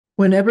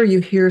Whenever you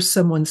hear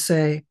someone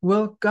say,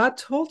 "Well, God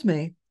told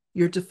me,"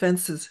 your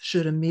defenses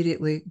should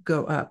immediately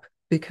go up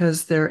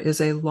because there is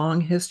a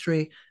long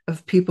history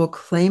of people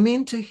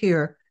claiming to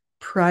hear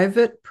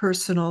private,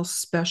 personal,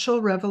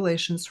 special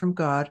revelations from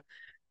God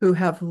who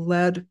have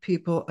led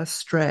people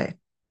astray.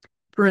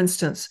 For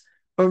instance,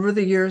 over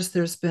the years,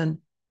 there's been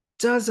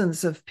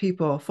dozens of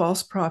people,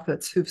 false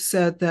prophets, who've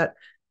said that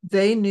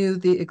they knew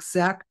the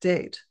exact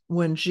date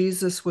when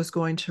Jesus was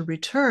going to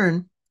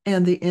return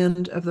and the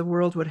end of the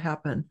world would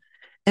happen.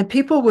 And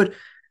people would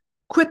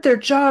quit their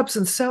jobs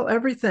and sell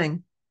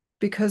everything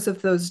because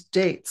of those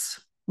dates,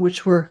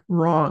 which were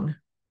wrong.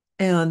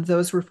 And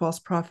those were false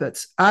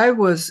prophets. I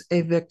was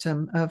a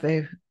victim of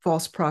a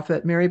false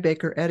prophet, Mary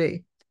Baker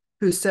Eddy,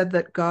 who said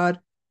that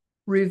God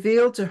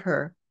revealed to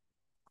her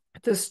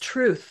this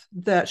truth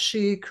that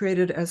she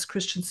created as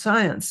Christian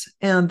Science.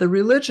 And the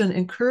religion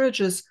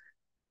encourages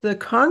the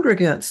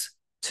congregants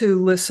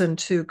to listen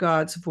to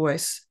God's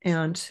voice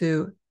and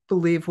to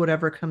believe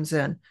whatever comes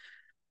in.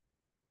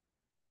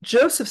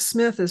 Joseph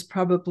Smith is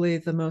probably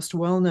the most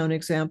well-known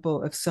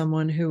example of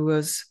someone who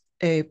was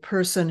a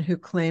person who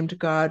claimed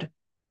God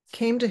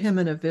came to him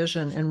in a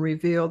vision and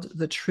revealed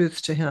the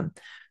truth to him.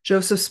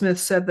 Joseph Smith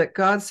said that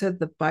God said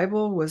the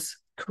Bible was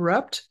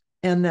corrupt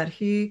and that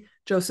he,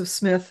 Joseph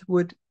Smith,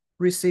 would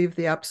receive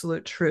the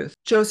absolute truth.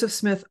 Joseph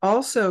Smith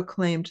also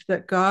claimed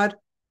that God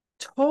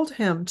told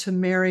him to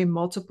marry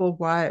multiple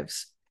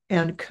wives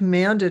and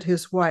commanded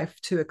his wife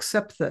to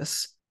accept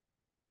this.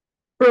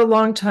 For a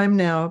long time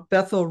now,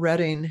 Bethel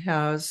Redding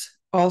has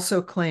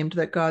also claimed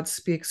that God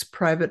speaks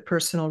private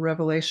personal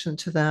revelation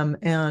to them,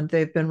 and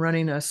they've been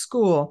running a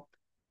school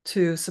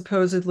to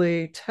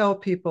supposedly tell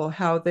people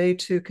how they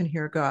too can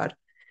hear God.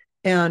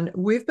 And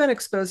we've been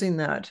exposing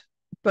that.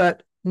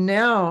 But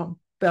now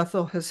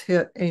Bethel has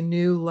hit a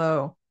new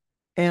low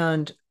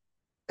and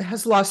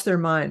has lost their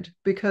mind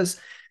because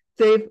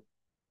they've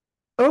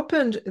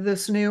opened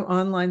this new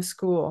online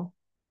school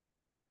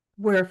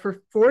where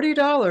for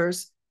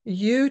 $40,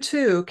 you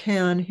too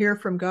can hear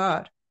from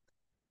God.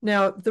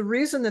 Now, the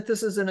reason that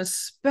this is an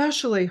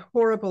especially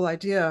horrible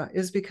idea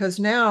is because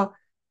now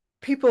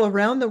people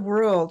around the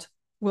world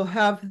will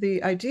have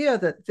the idea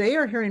that they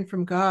are hearing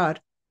from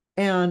God,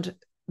 and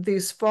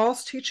these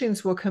false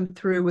teachings will come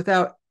through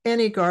without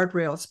any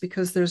guardrails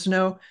because there's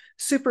no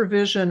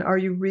supervision. Are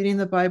you reading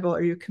the Bible?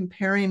 Are you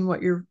comparing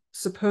what you're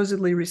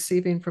supposedly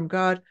receiving from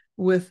God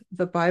with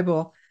the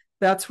Bible?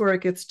 That's where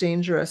it gets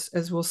dangerous,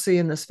 as we'll see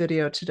in this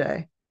video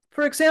today.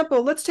 For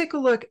example, let's take a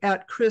look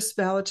at Kris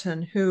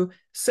Vallotton, who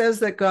says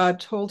that God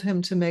told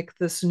him to make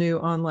this new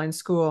online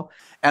school.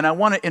 And I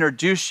want to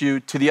introduce you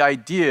to the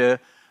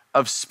idea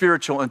of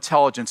spiritual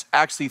intelligence,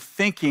 actually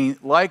thinking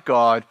like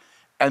God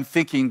and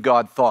thinking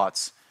God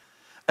thoughts.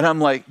 And I'm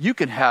like, you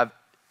can have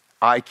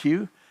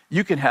IQ,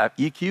 you can have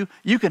EQ,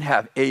 you can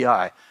have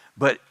AI,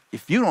 but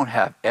if you don't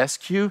have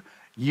SQ,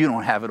 you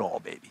don't have it all,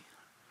 baby.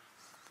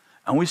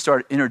 And we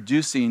started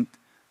introducing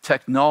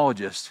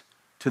technologists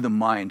to the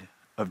mind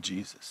of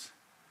Jesus.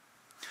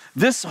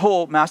 This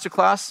whole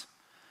masterclass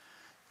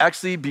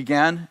actually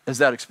began as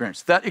that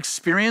experience. That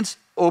experience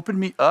opened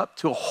me up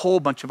to a whole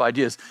bunch of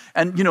ideas.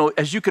 And, you know,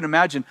 as you can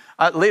imagine,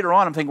 later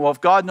on I'm thinking, well,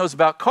 if God knows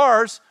about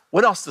cars,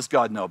 what else does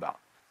God know about?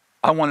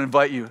 I want to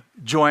invite you,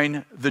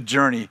 join the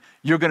journey.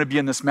 You're going to be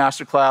in this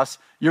masterclass.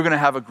 You're going to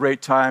have a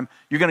great time.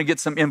 You're going to get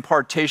some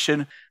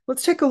impartation.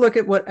 Let's take a look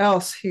at what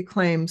else he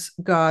claims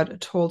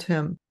God told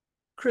him.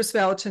 Kris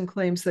Vallotton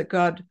claims that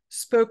God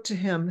spoke to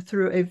him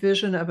through a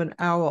vision of an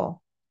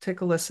owl.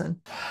 Take a listen.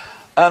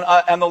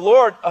 And the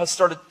Lord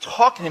started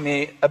talking to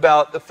me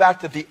about the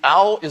fact that the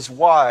owl is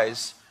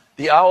wise,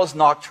 the owl is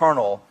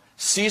nocturnal,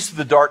 sees through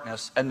the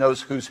darkness, and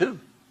knows who's who.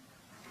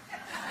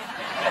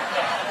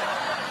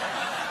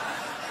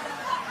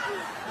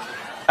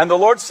 And the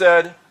Lord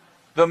said,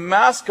 the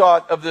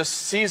mascot of this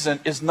season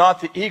is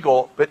not the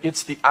eagle, but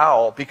it's the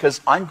owl, because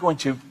I'm going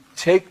to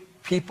take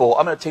people,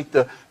 I'm going to take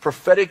the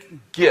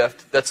prophetic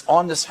gift that's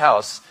on this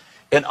house,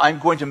 and I'm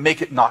going to make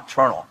it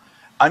nocturnal.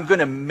 I'm going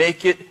to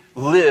make it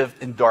live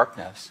in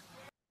darkness.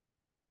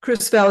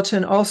 Kris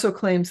Vallotton also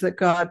claims that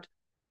God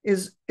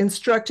is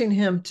instructing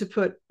him to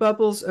put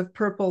bubbles of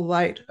purple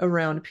light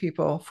around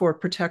people for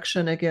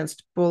protection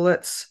against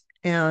bullets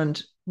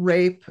and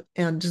rape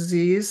and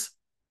disease.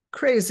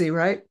 Crazy,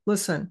 right?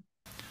 Listen.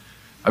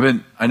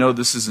 I know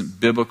this isn't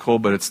biblical,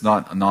 but it's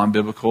not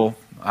non-biblical.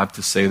 I have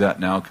to say that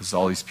now because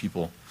all these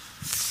people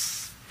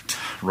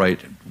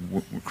write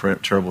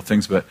terrible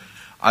things. But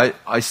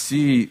I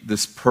see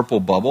this purple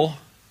bubble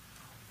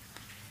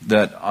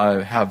that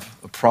I have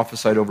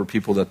prophesied over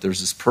people, that there's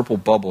this purple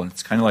bubble, and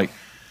it's kind of like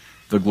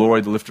the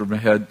glory, the lifter of my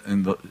head,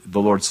 and the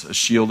Lord's a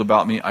shield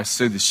about me. I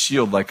see this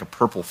shield like a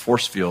purple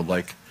force field,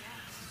 like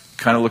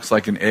kind of looks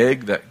like an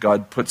egg that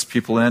God puts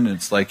people in, and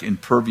it's like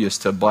impervious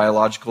to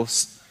biological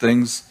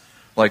things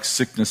like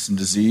sickness and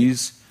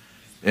disease,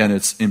 and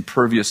it's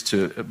impervious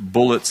to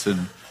bullets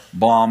and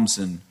bombs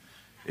and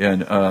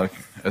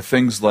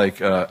things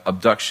like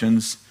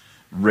abductions,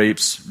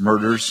 rapes,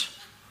 murders,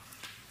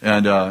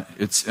 and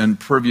it's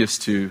impervious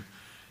to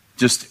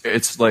just,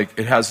 it's like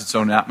it has its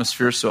own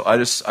atmosphere. So I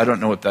don't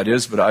know what that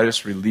is, but I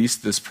just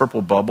released this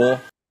purple bubble.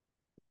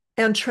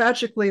 And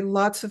tragically,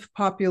 lots of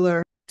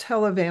popular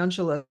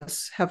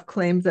televangelists have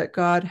claimed that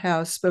God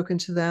has spoken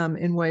to them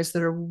in ways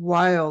that are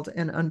wild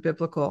and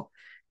unbiblical,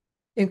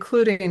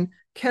 including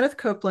Kenneth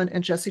Copeland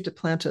and Jesse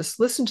Duplantis.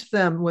 Listen to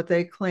them, what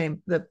they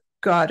claim that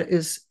God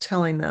is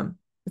telling them.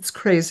 It's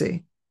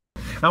crazy.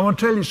 I want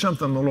to tell you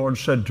something the Lord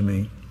said to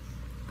me.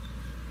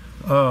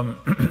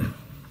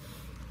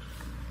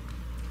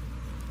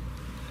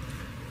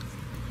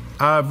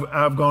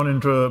 I've gone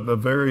into a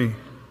very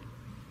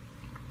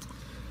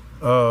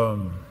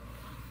how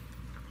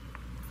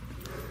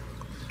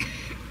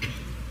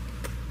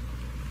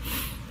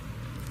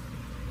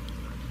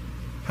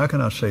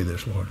can I say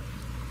this, Lord?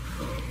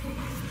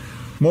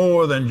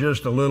 More than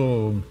just a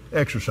little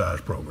exercise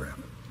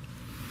program.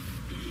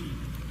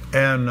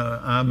 And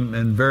I'm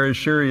in very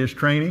serious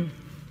training.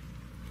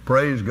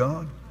 Praise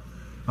God.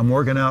 I'm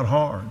working out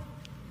hard.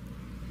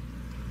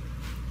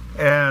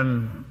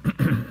 And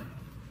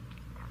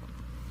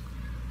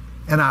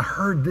and I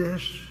heard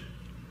this.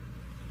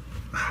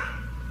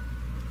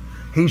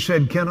 He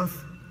said,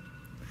 Kenneth,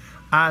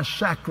 I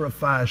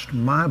sacrificed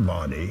my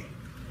body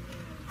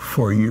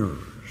for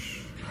yours.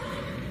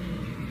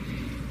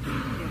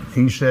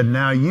 He said,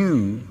 now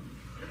you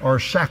are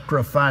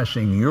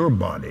sacrificing your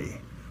body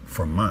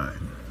for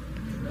mine.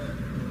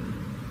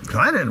 So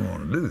I didn't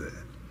want to do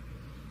that.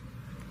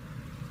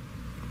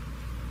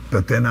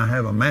 But then I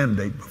have a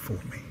mandate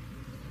before me.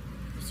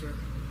 Yes, sir.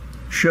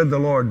 Should the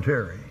Lord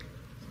tarry,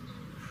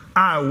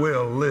 I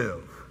will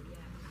live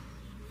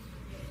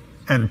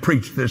and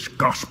preach this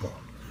gospel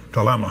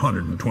till I'm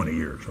 120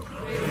 years old.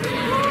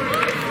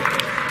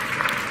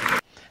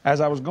 As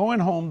I was going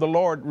home, the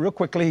Lord, real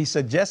quickly, he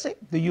said, Jesse,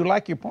 do you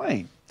like your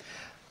plane?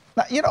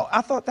 Now, you know,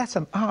 I thought that's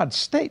an odd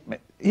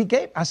statement.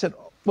 I said,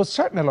 well,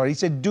 certainly, Lord. He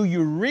said, do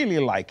you really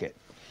like it?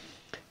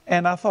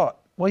 And I thought,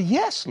 well,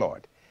 yes,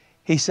 Lord.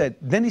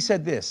 Then he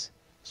said this,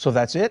 so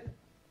that's it?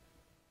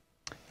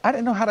 I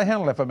didn't know how to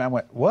handle it for me. I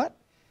went, what?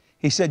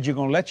 He said, you're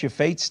going to let your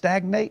faith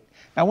stagnate?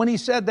 Now, when he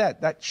said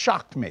that, that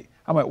shocked me.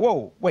 I went,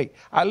 whoa, wait.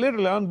 I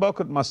literally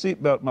unbuckled my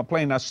seatbelt, my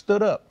plane. I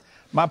stood up.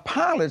 My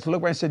pilots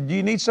looked around and said, do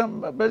you need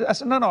something? I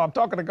said, no, I'm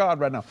talking to God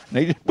right now.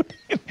 And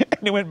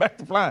he went back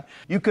to flying.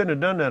 You couldn't have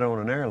done that on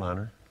an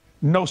airliner.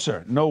 No,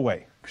 sir. No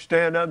way.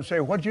 Stand up and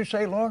say, what'd you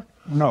say, Lord?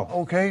 No.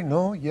 Okay,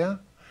 no, yeah.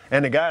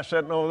 And the guy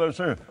sitting over there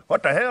saying,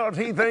 what the hell does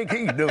he think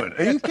he's doing?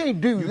 You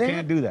can't do that. You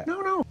can't do that.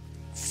 No.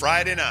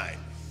 Friday night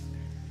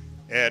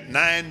at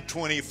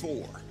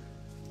 9:24.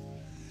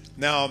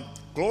 Now,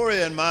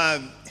 Gloria and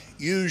my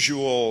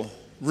usual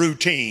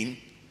routine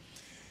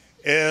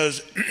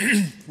is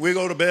we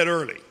go to bed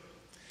early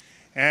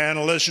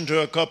and listen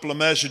to a couple of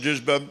messages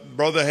by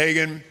Brother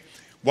Hagin,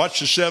 watch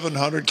the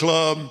 700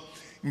 Club,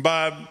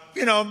 by,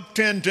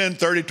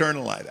 10:30, turn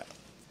the light out.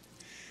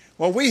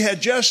 Well, we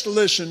had just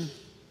listened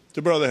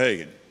to Brother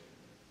Hagin,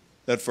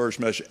 that first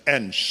message,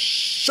 and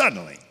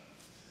suddenly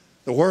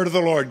the word of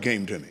the Lord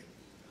came to me.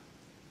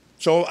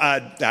 So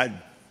I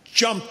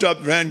jumped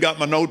up, got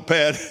my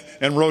notepad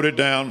and wrote it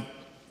down.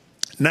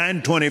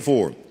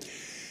 9:24.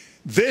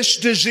 This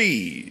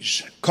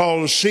disease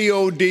called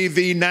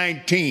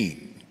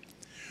COVID-19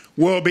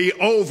 will be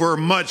over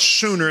much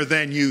sooner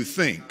than you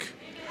think.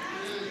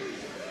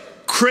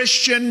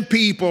 Christian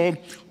people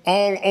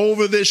all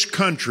over this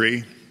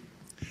country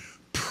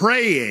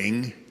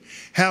praying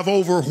have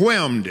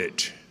overwhelmed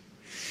it.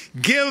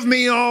 Give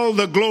me all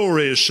the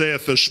glory,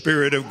 saith the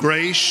Spirit of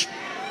grace.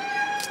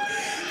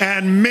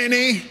 And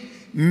many,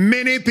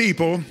 many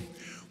people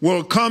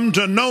will come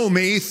to know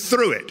me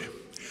through it.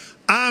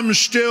 I'm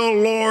still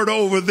Lord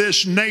over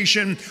this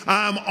nation.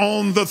 I'm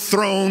on the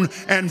throne,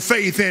 and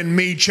faith in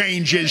me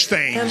changes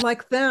things. And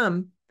like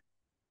them,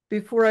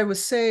 before I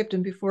was saved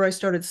and before I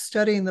started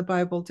studying the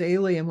Bible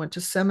daily and went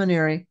to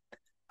seminary,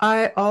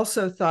 I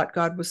also thought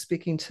God was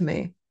speaking to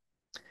me.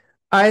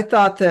 I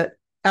thought that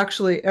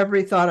actually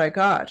every thought I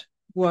got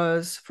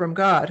was from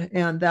God,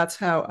 and that's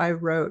how I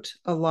wrote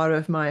a lot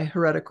of my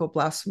heretical,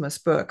 blasphemous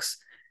books.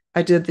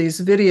 I did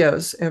these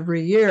videos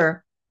every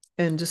year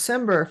in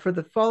December for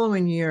the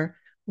following year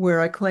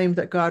where I claimed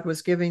that God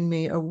was giving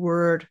me a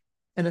word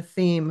and a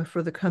theme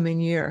for the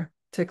coming year.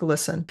 Take a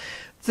listen.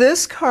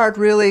 This card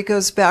really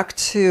goes back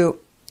to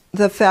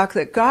the fact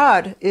that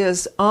God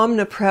is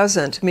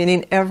omnipresent,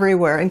 meaning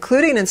everywhere,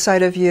 including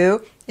inside of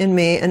you, in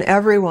me, and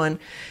everyone.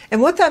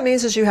 And what that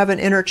means is you have an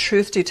inner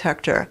truth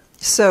detector.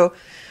 So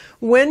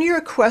when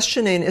you're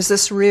questioning, is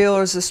this real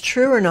or is this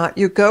true or not,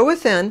 you go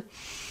within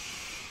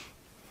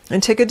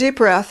and take a deep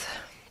breath.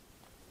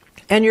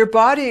 And your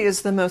body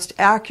is the most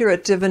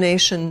accurate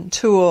divination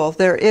tool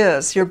there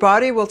is. Your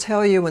body will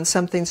tell you when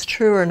something's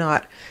true or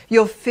not.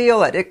 You'll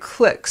feel it. It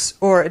clicks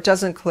or it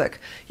doesn't click.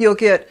 You'll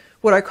get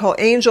what I call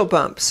angel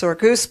bumps or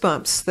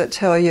goosebumps that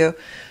tell you.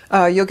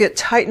 You'll get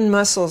tightened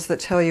muscles that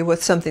tell you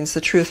whether something's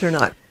the truth or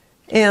not.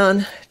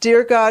 And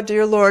dear God,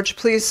 dear Lord,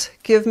 please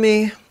give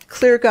me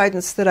clear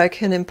guidance that I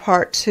can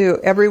impart to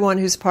everyone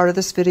who's part of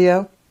this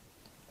video.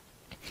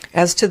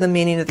 as to the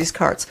meaning of these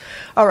cards.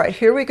 All right,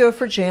 here we go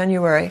for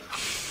January.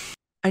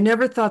 I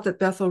never thought that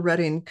Bethel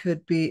Redding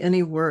could be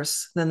any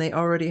worse than they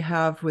already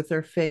have with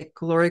their fake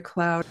glory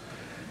cloud.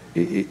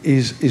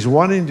 He's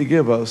wanting to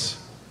give us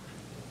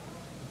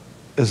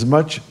as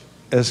much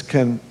as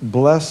can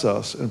bless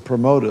us and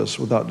promote us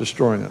without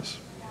destroying us.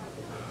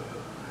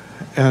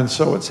 And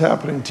so what's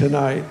happening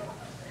tonight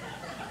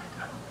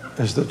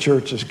is the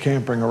church is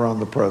camping around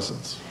the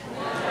presence.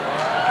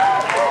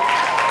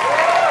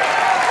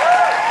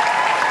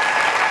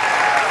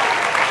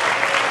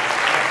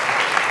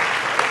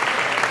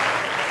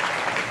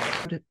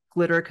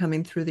 Glitter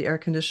coming through the air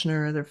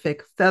conditioner, they're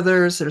fake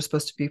feathers that are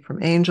supposed to be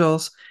from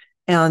angels.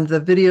 And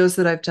the videos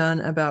that I've done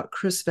about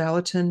Kris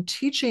Vallotton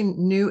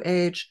teaching New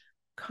Age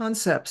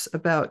concepts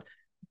about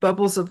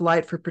bubbles of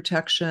light for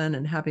protection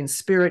and having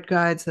spirit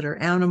guides that are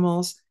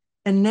animals.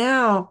 And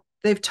now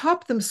they've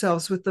topped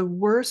themselves with the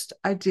worst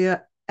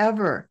idea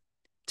ever.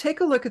 Take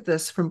a look at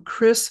this from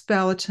Kris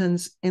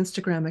Vallotton's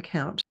Instagram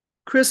account.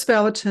 Kris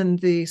Vallotton,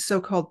 the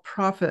so-called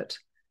prophet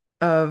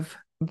of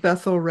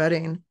Bethel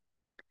Redding,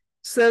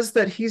 says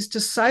that he's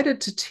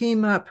decided to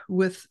team up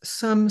with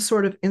some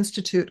sort of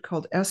institute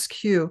called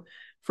SQ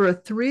for a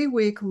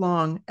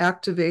 3-week-long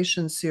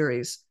activation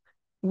series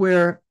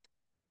where,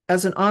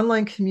 as an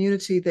online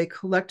community, they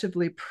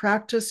collectively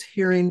practice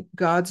hearing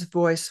God's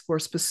voice for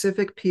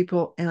specific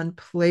people and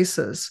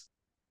places.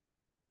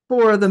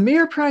 For the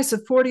mere price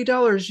of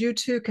 $40, you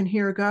too can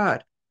hear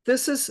God.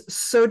 This is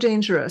so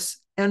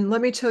dangerous, and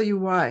let me tell you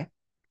why.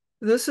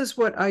 This is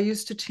what I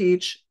used to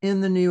teach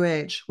in the New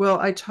Age. Well,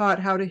 I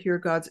taught how to hear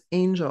God's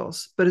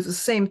angels, but it's the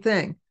same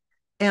thing.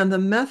 And the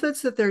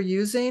methods that they're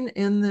using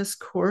in this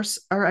course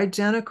are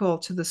identical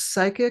to the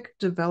psychic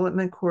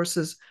development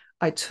courses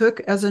I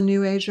took as a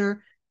New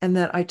Ager and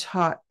that I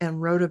taught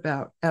and wrote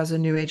about as a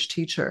New Age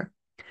teacher.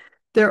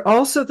 They're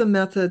also the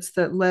methods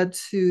that led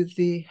to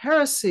the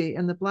heresy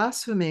and the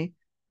blasphemy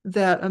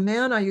that a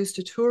man I used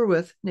to tour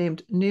with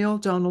named Neale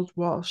Donald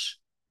Walsch,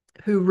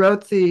 who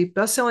wrote the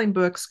best-selling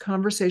books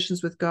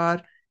Conversations with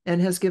God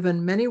and has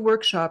given many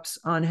workshops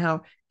on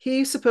how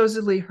he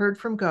supposedly heard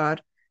from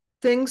God,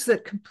 things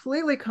that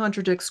completely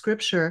contradict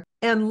scripture,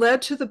 and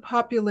led to the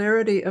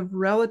popularity of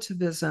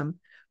relativism,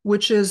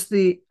 which is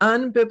the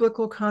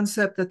unbiblical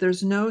concept that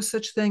there's no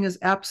such thing as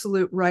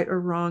absolute right or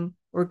wrong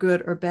or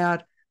good or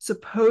bad.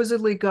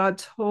 Supposedly God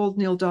told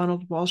Neale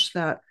Donald Walsch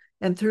that,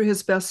 and through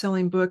his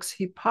best-selling books,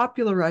 he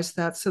popularized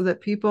that so that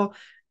people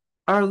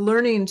are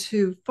learning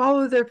to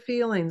follow their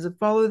feelings and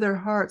follow their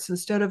hearts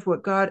instead of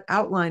what God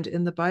outlined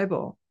in the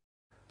Bible.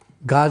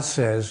 God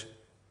says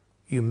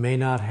you may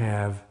not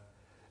have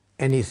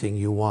anything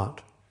you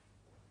want.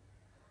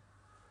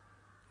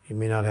 You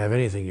may not have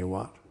anything you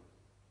want.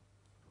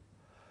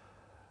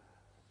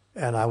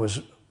 And I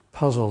was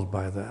puzzled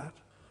by that.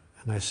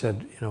 And I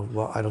said,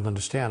 well, I don't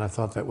understand. I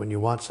thought that when you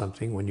want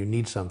something, when you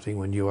need something,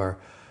 when you are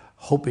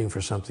hoping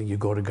for something, you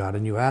go to God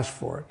and you ask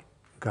for it.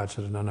 God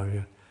says,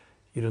 no,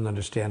 you don't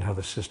understand how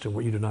the system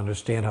works. You don't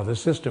understand how the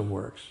system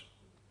works.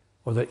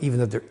 Or that even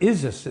that there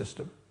is a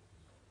system.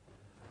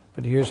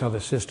 But here's how the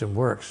system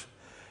works.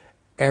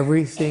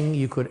 Everything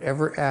you could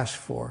ever ask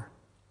for,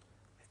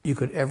 you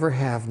could ever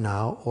have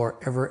now, or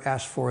ever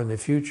ask for in the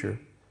future,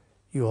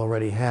 you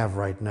already have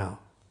right now.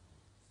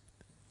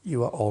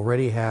 You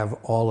already have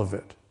all of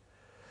it.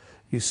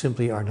 You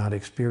simply are not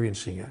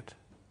experiencing it.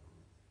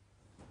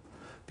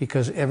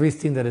 Because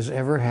everything that has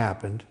ever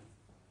happened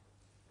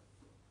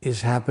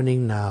is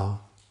happening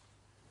now,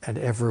 and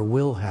ever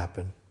will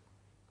happen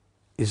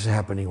is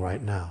happening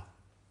right now.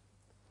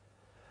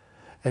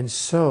 And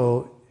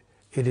so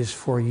it is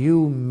for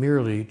you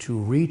merely to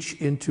reach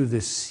into the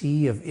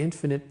sea of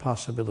infinite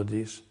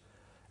possibilities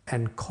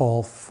and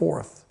call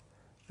forth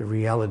the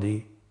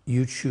reality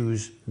you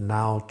choose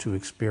now to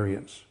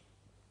experience.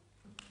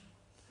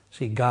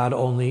 See, God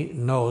only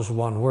knows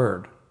one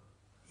word: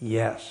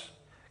 yes.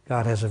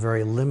 God has a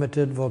very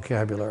limited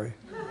vocabulary.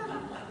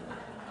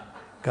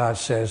 God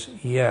says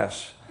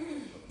yes,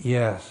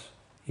 yes,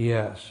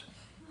 yes.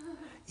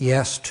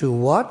 Yes to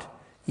what?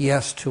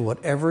 Yes to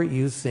whatever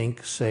you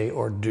think, say,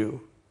 or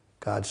do.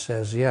 God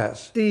says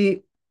yes.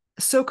 The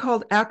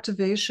so-called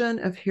activation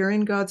of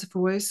hearing God's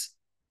voice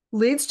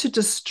leads to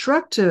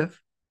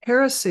destructive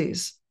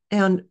heresies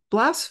and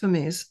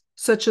blasphemies,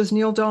 such as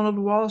Neale Donald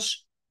Walsch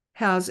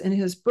has in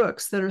his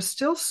books that are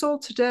still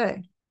sold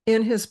today.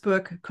 In his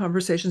book,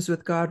 Conversations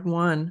with God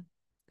 1,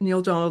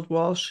 Neale Donald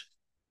Walsch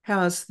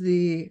has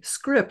the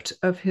script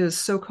of his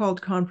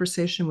so-called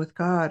conversation with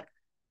God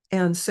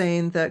and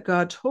saying that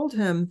God told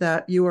him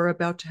that you are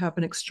about to have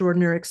an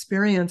extraordinary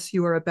experience.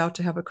 You are about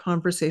to have a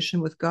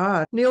conversation with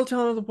God. Neale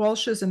Donald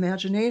Walsch's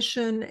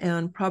imagination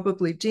and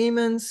probably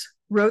demons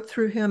wrote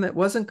through him, it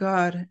wasn't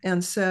God,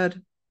 and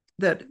said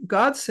that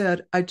God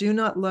said, I do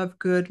not love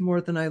good more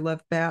than I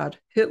love bad.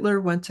 Hitler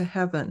went to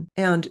heaven.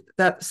 And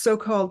that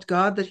so-called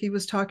God that he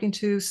was talking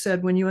to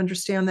said, when you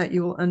understand that,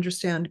 you will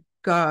understand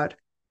God.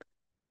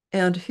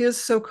 And his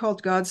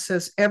so-called God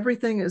says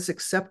everything is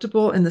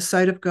acceptable in the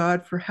sight of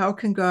God, for how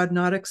can God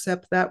not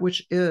accept that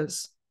which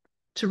is?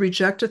 To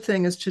reject a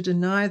thing is to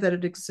deny that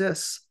it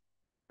exists.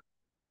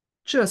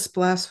 Just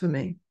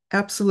blasphemy,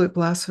 absolute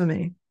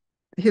blasphemy.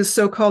 His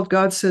so-called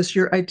God says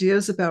your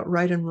ideas about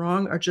right and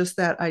wrong are just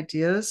that,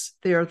 ideas.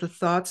 They are the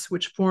thoughts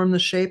which form the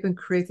shape and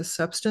create the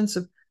substance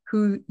of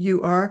who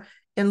you are.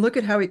 And look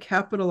at how he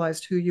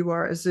capitalized who you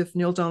are, as if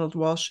Neale Donald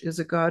Walsch is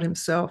a God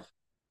himself.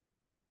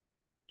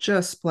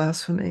 Just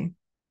blasphemy.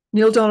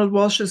 Neale Donald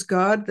Walsch's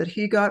God that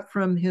he got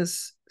from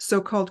his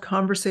so-called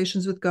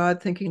conversations with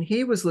God, thinking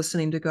he was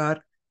listening to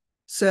God,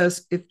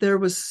 says if there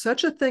was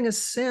such a thing as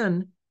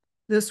sin,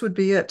 this would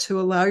be it, to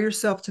allow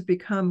yourself to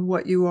become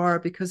what you are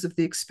because of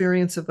the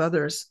experience of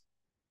others.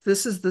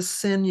 This is the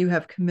sin you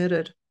have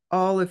committed,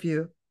 all of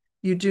you.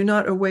 You do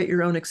not await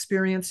your own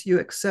experience. You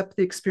accept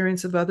the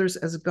experience of others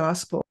as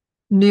gospel.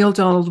 Neale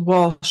Donald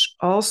Walsch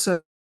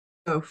also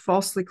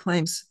falsely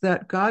claims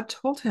that God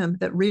told him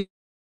that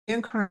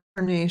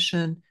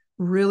reincarnation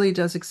really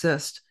does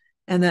exist,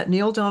 and that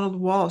Neale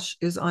Donald Walsch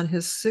is on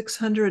his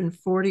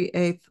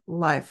 648th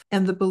life.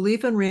 And the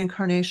belief in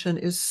reincarnation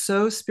is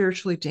so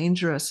spiritually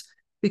dangerous,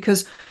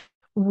 because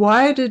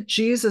why did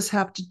Jesus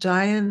have to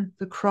die on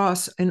the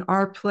cross in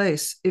our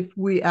place if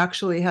we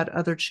actually had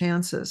other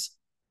chances?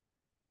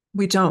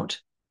 We don't.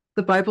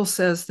 The Bible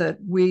says that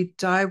we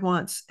die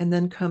once and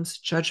then comes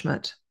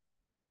judgment.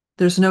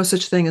 There's no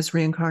such thing as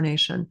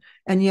reincarnation.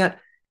 And yet,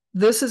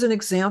 this is an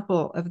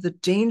example of the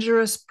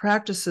dangerous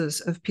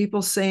practices of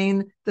people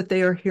saying that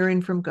they are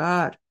hearing from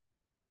God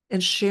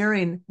and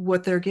sharing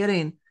what they're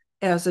getting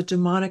as a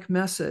demonic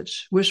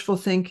message, wishful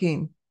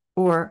thinking,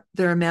 or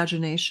their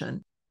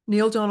imagination.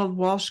 Neale Donald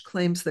Walsch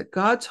claims that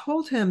God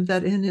told him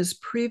that in his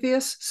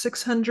previous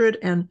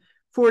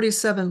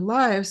 647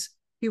 lives,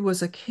 he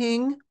was a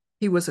king,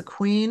 he was a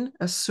queen,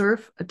 a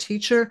serf, a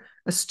teacher,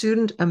 a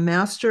student, a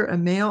master, a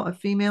male, a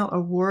female, a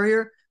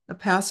warrior, a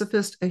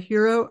pacifist, a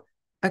hero,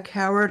 a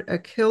coward, a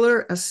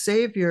killer, a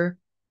savior.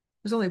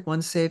 There's only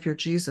one savior,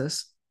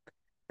 Jesus.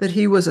 That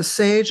he was a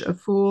sage, a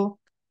fool,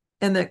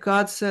 and that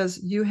God says,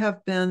 you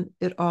have been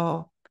it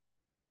all.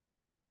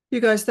 You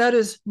guys, that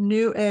is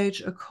New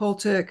Age,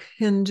 occultic,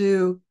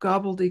 Hindu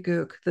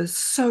gobbledygook that's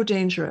so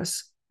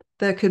dangerous,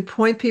 that could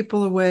point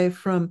people away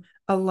from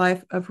a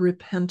life of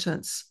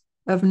repentance,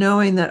 of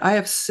knowing that I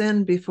have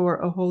sinned before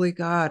a holy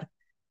God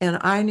and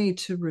I need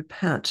to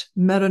repent,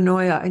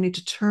 metanoia, I need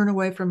to turn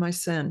away from my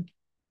sin,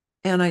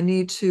 and I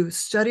need to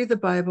study the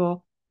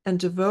Bible and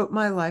devote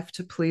my life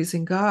to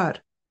pleasing God.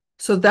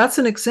 So that's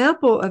an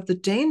example of the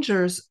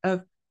dangers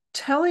of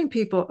telling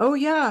people, oh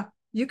yeah,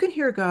 you can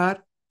hear God.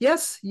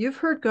 Yes, you've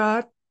heard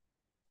God.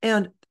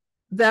 And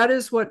that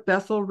is what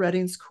Bethel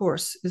Redding's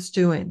course is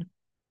doing,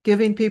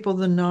 giving people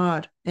the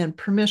nod and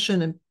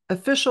permission and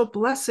official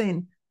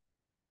blessing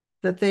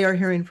that they are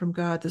hearing from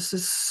God. This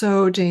is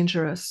so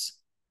dangerous.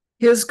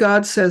 His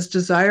God says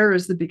desire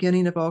is the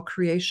beginning of all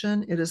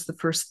creation. It is the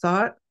first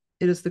thought.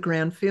 It is the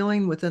grand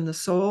feeling within the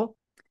soul.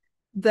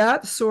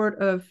 That sort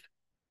of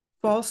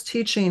false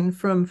teaching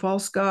from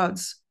false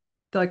gods,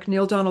 like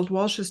Neale Donald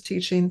Walsch's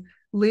teaching,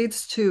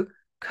 leads to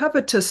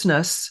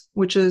covetousness,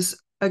 which is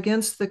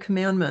against the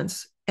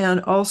commandments,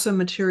 and also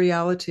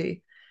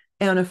materiality,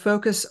 and a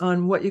focus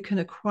on what you can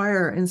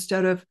acquire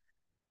instead of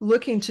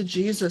looking to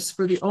Jesus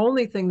for the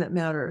only thing that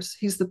matters.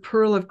 He's the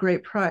pearl of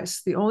great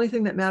price. The only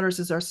thing that matters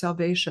is our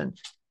salvation.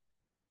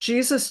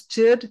 Jesus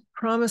did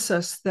promise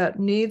us that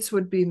needs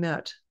would be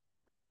met,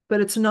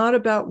 but it's not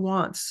about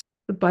wants.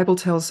 The Bible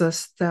tells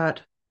us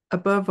that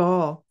above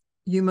all,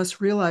 you must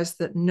realize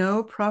that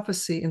no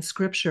prophecy in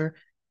Scripture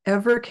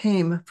ever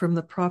came from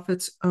the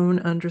prophet's own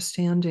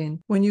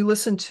understanding. When you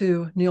listen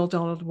to Neale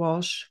Donald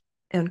Walsch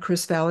and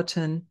Kris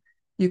Vallotton,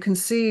 you can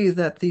see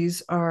that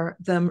these are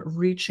them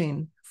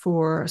reaching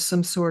for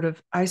some sort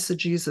of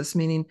eisegesis,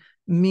 meaning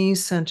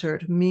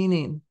me-centered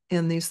meaning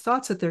in these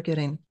thoughts that they're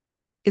getting.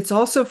 It's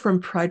also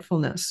from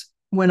pridefulness.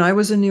 When I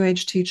was a New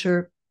Age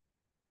teacher,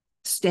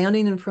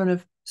 standing in front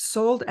of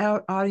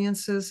sold-out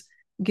audiences,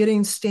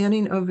 getting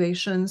standing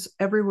ovations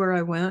everywhere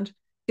I went,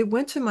 it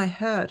went to my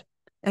head.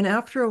 And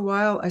after a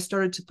while, I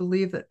started to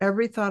believe that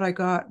every thought I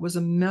got was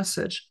a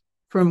message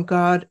from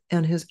God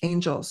and his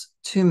angels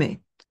to me.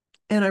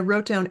 And I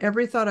wrote down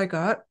every thought I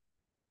got,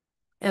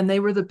 and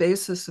they were the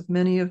basis of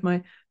many of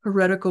my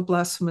heretical,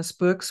 blasphemous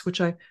books, which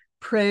I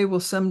pray will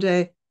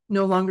someday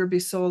no longer be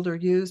sold or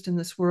used in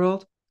this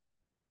world.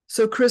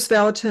 So Kris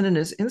Vallotton in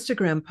his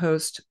Instagram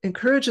post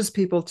encourages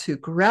people to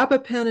grab a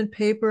pen and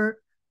paper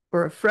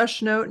or a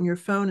fresh note in your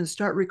phone and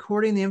start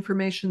recording the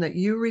information that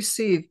you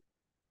receive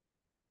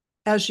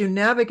as you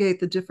navigate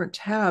the different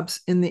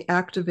tabs in the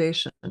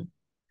activation.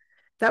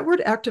 That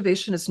word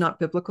activation is not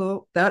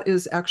biblical. That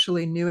is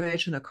actually New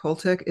Age and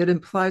occultic. It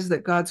implies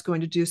that God's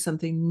going to do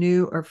something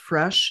new or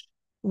fresh,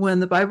 when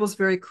the Bible's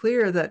very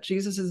clear that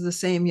Jesus is the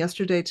same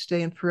yesterday,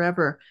 today, and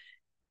forever.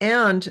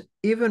 And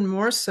even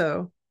more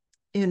so,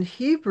 in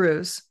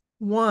Hebrews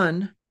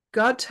 1,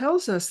 God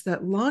tells us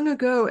that long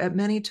ago, at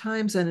many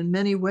times and in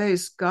many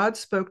ways, God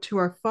spoke to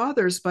our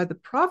fathers by the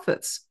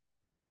prophets.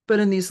 But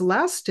in these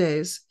last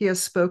days, he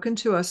has spoken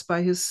to us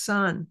by his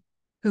Son,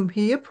 whom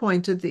he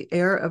appointed the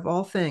heir of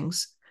all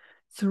things,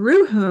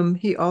 through whom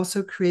he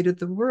also created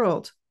the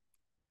world.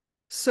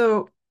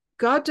 So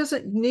God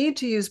doesn't need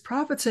to use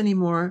prophets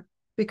anymore,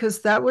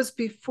 because that was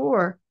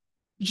before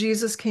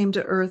Jesus came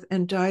to earth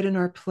and died in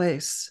our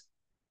place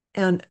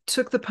and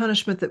took the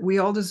punishment that we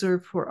all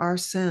deserve for our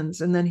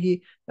sins. And then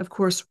he, of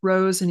course,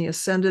 rose and he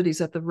ascended.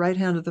 He's at the right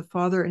hand of the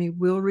Father, and he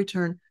will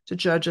return to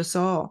judge us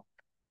all.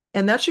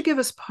 And that should give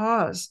us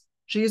pause.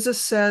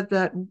 Jesus said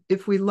that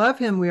if we love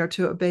him, we are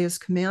to obey his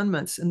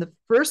commandments. And the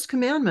first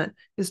commandment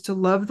is to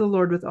love the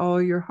Lord with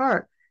all your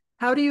heart.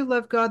 How do you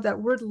love God?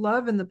 That word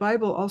love in the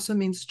Bible also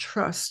means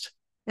trust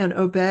and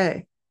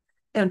obey.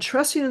 And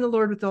trusting in the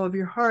Lord with all of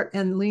your heart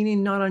and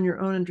leaning not on your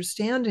own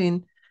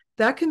understanding,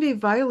 that can be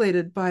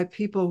violated by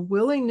people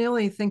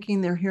willy-nilly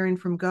thinking they're hearing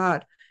from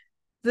God.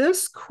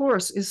 This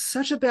course is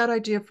such a bad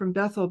idea from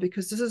Bethel,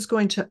 because this is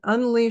going to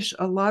unleash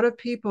a lot of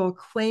people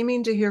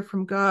claiming to hear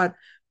from God.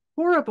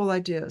 Horrible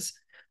ideas.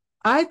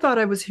 I thought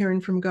I was hearing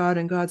from God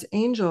and God's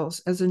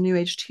angels as a New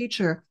Age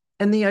teacher.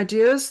 And the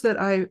ideas that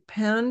I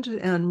penned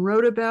and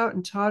wrote about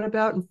and taught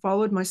about and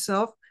followed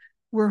myself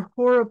were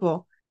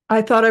horrible.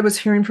 I thought I was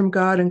hearing from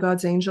God and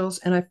God's angels,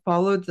 and I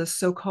followed the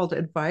so-called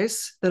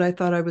advice that I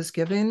thought I was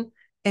giving.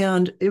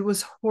 And it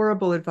was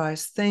horrible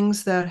advice,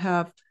 things that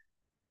have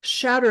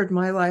shattered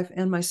my life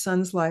and my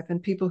son's life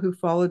and people who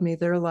followed me,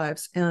 their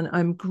lives. And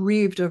I'm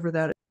grieved over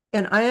that.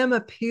 And I am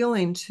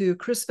appealing to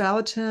Kris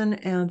Vallotton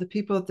and the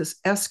people at this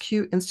SQ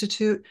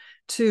Institute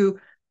to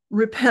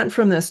repent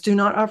from this. Do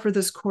not offer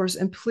this course,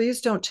 and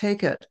please don't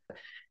take it.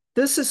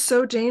 This is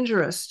so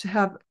dangerous to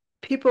have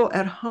people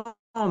at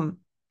home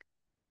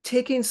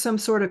taking some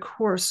sort of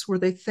course where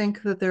they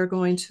think that they're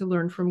going to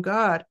learn from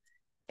God,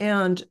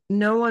 and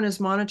no one is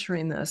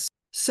monitoring this.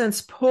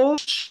 Since polls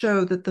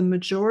show that the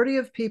majority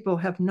of people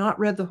have not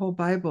read the whole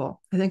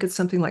Bible, I think it's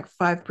something like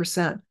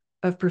 5%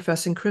 of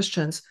professing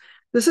Christians.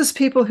 This is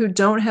people who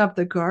don't have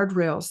the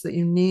guardrails that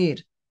you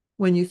need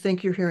when you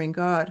think you're hearing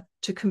God,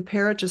 to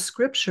compare it to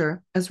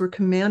Scripture as we're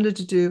commanded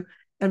to do,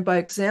 and by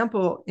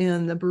example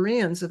in the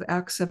Bereans of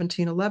Acts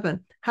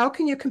 17:11. How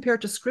can you compare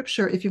it to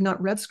Scripture if you've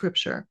not read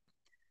Scripture?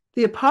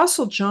 The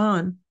Apostle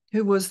John,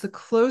 who was the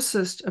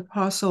closest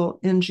apostle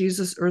in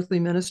Jesus' earthly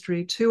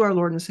ministry to our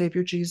Lord and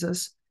Savior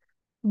Jesus,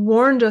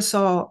 warned us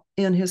all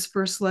in his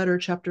first letter,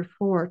 chapter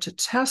 4, to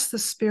test the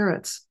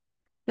spirits.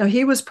 Now,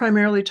 he was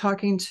primarily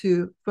talking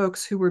to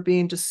folks who were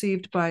being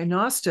deceived by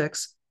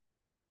Gnostics.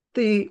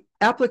 The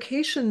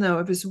application, though,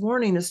 of his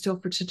warning is still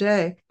for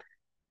today.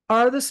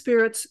 Are the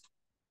spirits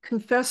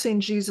confessing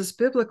Jesus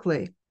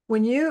biblically?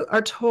 When you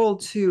are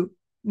told to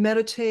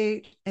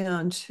meditate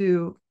and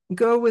to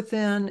go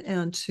within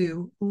and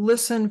to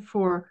listen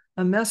for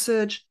a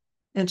message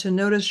and to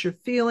notice your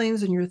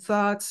feelings and your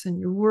thoughts and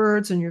your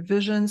words and your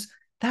visions,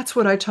 that's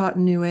what I taught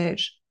in New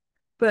Age.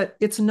 But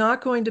it's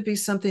not going to be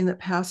something that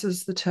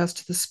passes the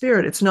test of the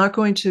Spirit. It's not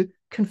going to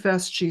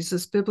confess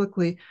Jesus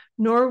biblically,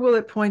 nor will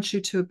it point you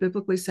to a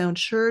biblically sound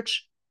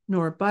church,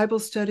 nor a Bible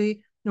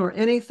study, nor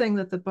anything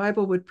that the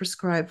Bible would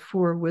prescribe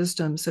for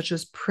wisdom, such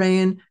as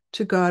praying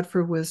to God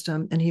for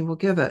wisdom, and he will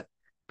give it.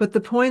 But the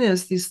point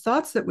is, these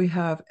thoughts that we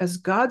have, as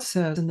God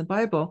says in the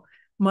Bible,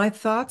 my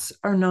thoughts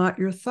are not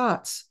your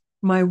thoughts.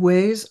 My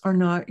ways are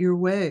not your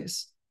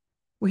ways.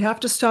 We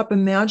have to stop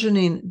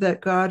imagining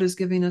that God is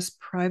giving us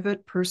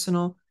private,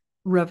 personal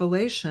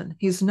revelation.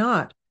 He's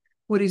not.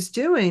 What he's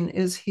doing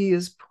is he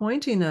is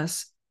pointing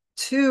us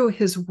to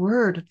his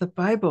word, the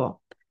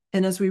Bible.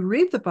 And as we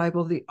read the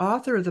Bible, the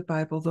author of the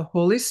Bible, the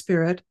Holy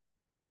Spirit,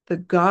 the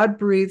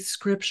God-breathed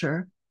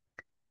scripture,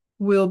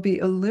 will be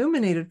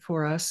illuminated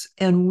for us,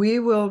 and we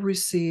will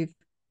receive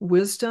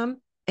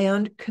wisdom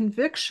and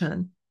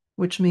conviction,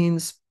 which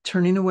means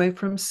turning away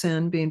from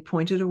sin, being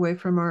pointed away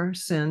from our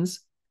sins,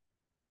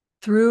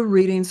 through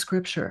reading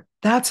scripture.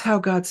 That's how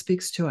God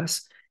speaks to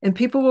us. And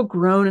people will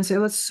groan and say,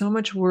 oh, that's so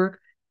much work.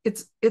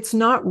 It's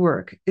not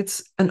work.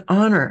 It's an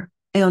honor.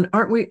 And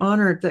aren't we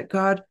honored that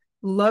God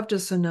loved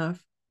us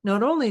enough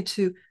not only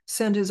to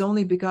send his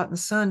only begotten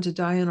Son to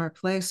die in our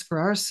place for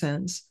our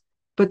sins,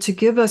 but to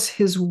give us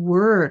his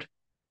word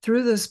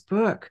through this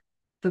book,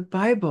 the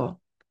Bible,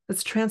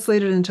 that's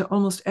translated into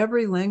almost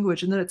every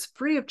language, and that it's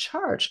free of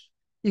charge.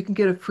 You can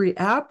get a free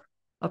app.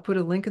 I'll put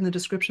a link in the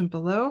description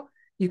below.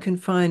 You can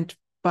find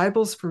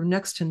Bibles for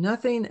next to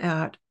nothing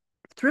at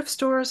thrift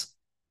stores.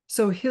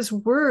 So his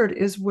word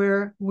is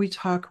where we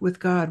talk with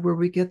God, where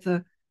we get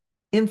the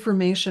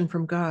information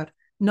from God,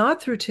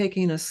 not through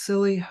taking a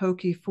silly,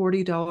 hokey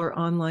 $40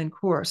 online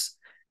course.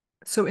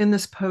 So in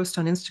this post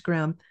on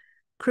Instagram,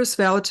 Kris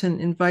Vallotton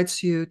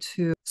invites you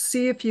to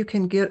see if you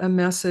can get a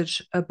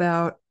message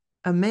about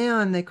a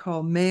man they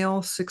call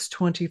Male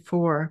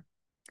 624,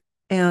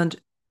 and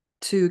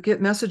to get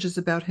messages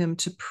about him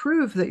to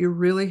prove that you're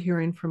really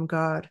hearing from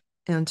God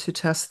and to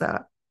test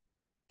that.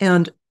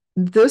 And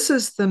this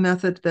is the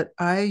method that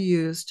I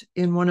used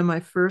in one of my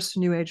first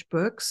New Age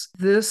books.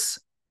 This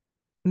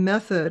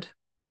method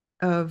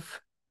of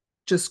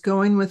just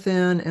going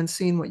within and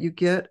seeing what you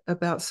get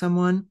about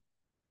someone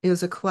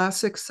is a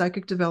classic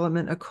psychic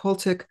development,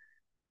 occultic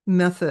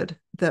method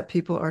that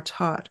people are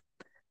taught.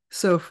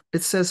 So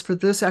it says for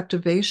this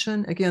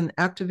activation, again,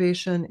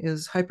 activation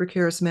is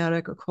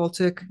hypercharismatic,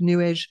 occultic,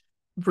 New Age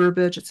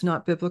verbiage. It's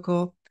not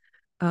biblical.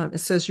 It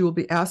says you will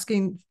be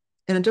asking,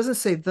 and it doesn't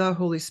say the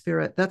Holy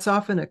Spirit. That's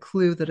often a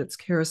clue that it's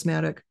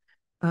charismatic.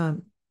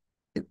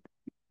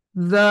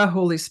 The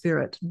Holy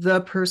Spirit,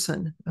 the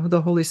person of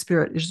the Holy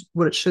Spirit is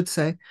what it should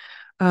say.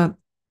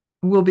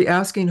 We'll be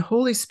asking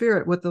Holy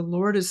Spirit what the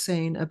Lord is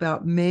saying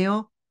about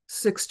male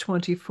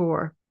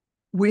 624.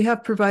 We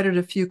have provided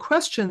a few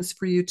questions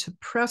for you to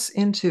press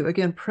into.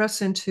 Again,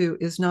 press into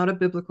is not a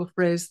biblical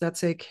phrase.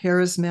 That's a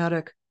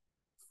charismatic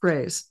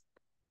phrase.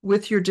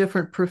 With your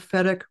different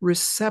prophetic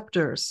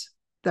receptors.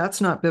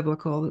 That's not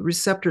biblical. The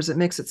receptors, it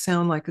makes it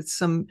sound like it's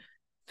some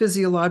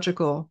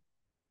physiological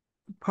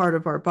part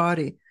of our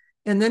body.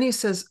 And then he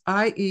says,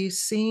 i.e.,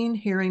 seeing,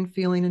 hearing,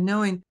 feeling, and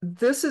knowing.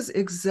 This is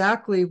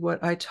exactly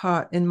what I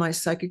taught in my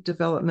psychic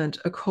development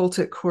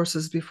occultic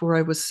courses before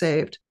I was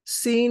saved.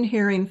 Seeing,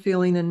 hearing,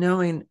 feeling, and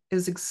knowing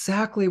is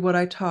exactly what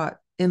I taught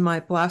in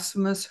my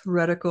blasphemous,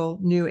 heretical,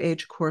 New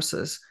Age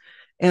courses.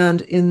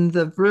 And in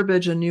the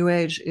verbiage of New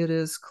Age, it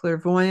is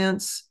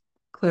clairvoyance,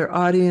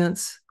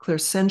 clairaudience,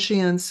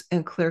 clairsentience,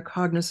 and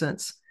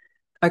claircognizance.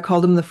 I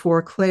called them the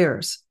four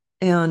clairs.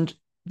 And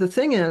the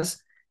thing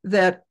is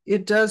that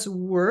it does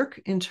work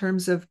in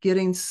terms of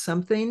getting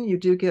something. You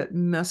do get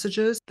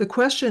messages. The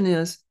question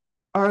is,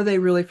 are they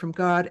really from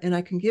God? And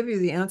I can give you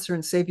the answer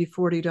and save you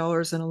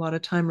 $40 and a lot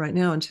of time right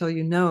now until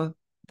you know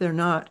they're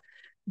not.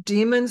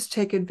 Demons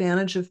take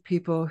advantage of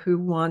people who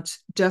want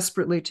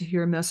desperately to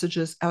hear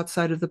messages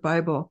outside of the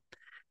Bible,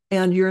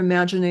 and your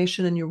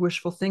imagination and your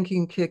wishful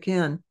thinking kick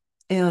in,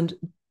 and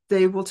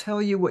they will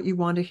tell you what you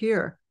want to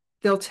hear.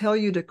 They'll tell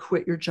you to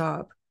quit your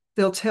job.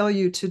 They'll tell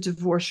you to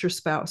divorce your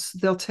spouse.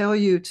 They'll tell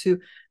you to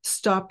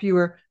stop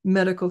your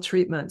medical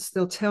treatments.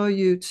 They'll tell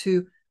you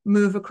to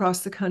move across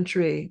the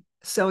country,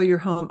 sell your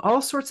home,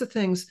 all sorts of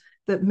things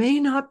that may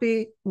not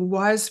be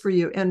wise for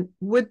you and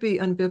would be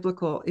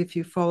unbiblical if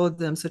you followed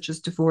them, such as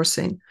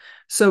divorcing.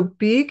 So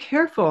be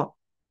careful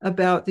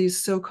about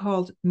these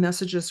so-called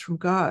messages from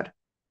God.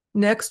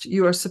 Next,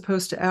 you are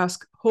supposed to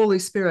ask Holy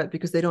Spirit,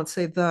 because they don't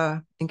say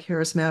the in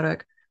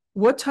charismatic,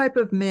 what type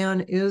of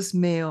man is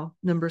male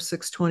number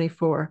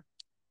 624?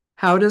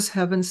 How does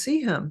heaven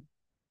see him?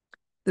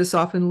 This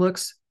often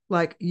looks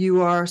like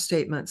you are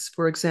statements.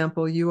 For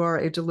example, you are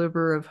a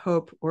deliverer of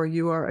hope, or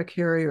you are a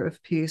carrier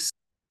of peace.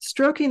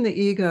 Stroking the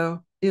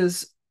ego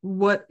is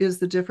what is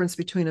the difference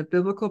between a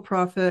biblical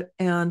prophet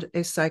and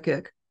a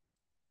psychic.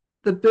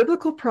 The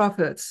biblical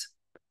prophets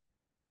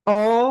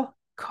all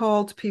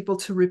called people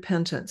to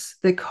repentance.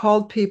 They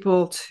called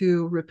people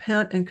to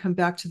repent and come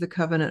back to the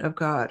covenant of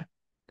God.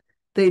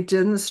 They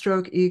didn't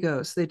stroke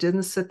egos. They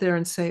didn't sit there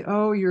and say,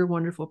 oh, you're a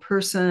wonderful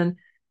person.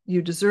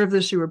 You deserve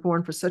this. You were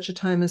born for such a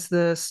time as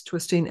this,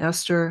 twisting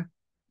Esther,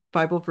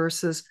 Bible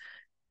verses.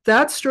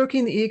 That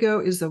stroking the ego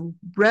is a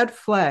red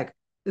flag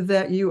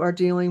that you are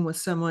dealing with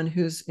someone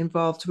who's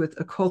involved with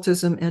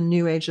occultism and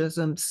New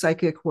Ageism,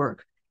 psychic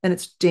work, and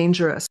it's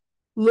dangerous.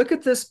 Look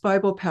at this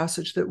Bible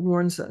passage that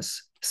warns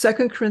us.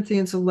 2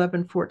 Corinthians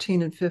 11,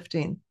 14, and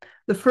 15.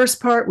 The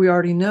first part, we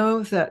already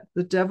know that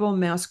the devil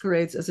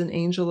masquerades as an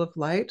angel of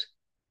light.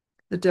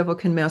 The devil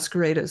can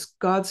masquerade as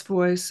God's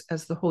voice,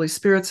 as the Holy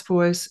Spirit's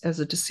voice, as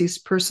a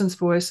deceased person's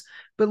voice.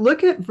 But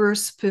look at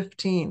verse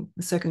 15,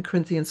 2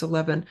 Corinthians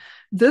 11.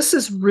 This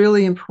is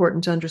really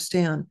important to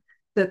understand,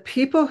 that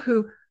people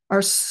who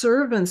are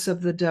servants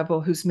of the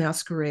devil who's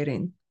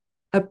masquerading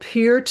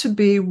appear to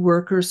be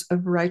workers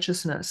of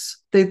righteousness.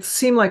 They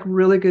seem like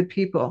really good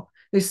people.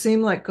 They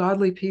seem like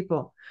godly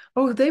people.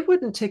 Oh, they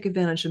wouldn't take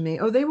advantage of me.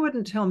 Oh, they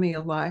wouldn't tell me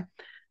a lie.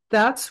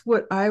 That's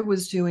what I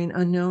was doing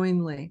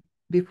unknowingly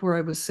before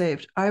I was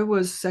saved. I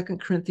was 2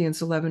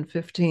 Corinthians 11,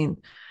 15,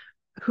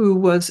 who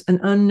was an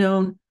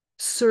unknown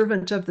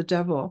servant of the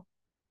devil,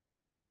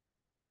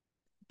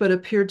 but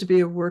appeared to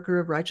be a worker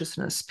of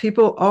righteousness.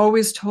 People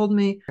always told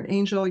me, you're an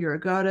angel, you're a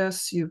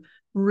goddess, you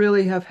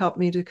really have helped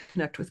me to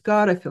connect with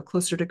God. I feel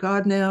closer to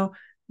God now.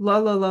 La,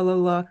 la, la, la,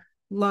 la.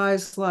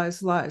 Lies,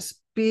 lies, lies.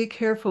 Be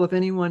careful of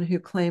anyone who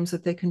claims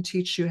that they can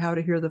teach you how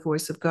to hear the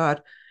voice of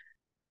God.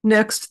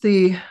 Next,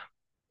 the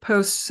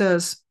post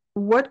says,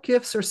 what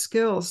gifts or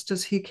skills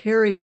does he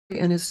carry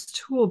in his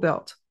tool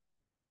belt?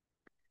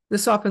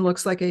 This often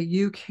looks like a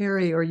you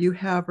carry or you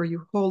have or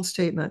you hold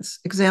statements.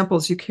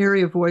 Examples, you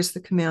carry a voice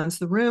that commands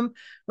the room,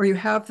 or you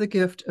have the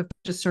gift of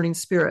discerning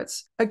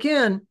spirits.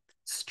 Again,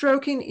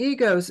 stroking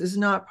egos is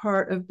not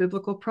part of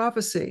biblical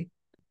prophecy.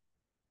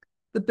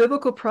 The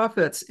biblical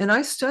prophets, and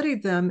I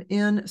studied them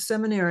in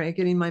seminary,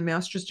 getting my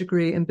master's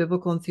degree in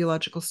biblical and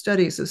theological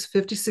studies. It was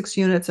 56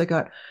 units. I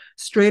got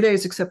straight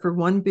A's except for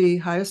 1B,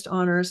 highest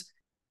honors.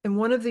 And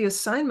one of the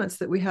assignments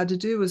that we had to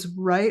do was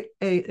write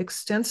an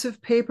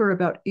extensive paper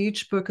about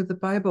each book of the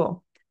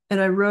Bible. And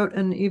I wrote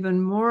an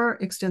even more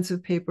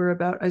extensive paper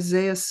about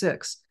Isaiah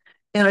 6.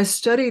 And I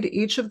studied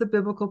each of the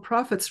biblical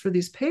prophets for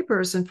these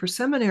papers and for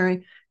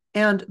seminary.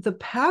 And the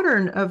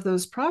pattern of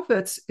those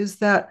prophets is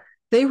that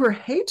they were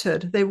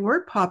hated. They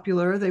weren't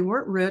popular. They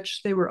weren't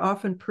rich. They were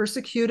often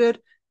persecuted,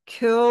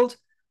 killed,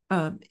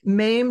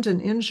 maimed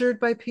and injured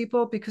by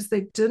people because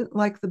they didn't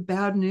like the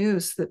bad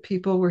news that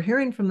people were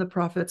hearing from the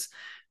prophets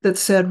that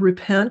said,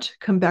 repent,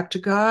 come back to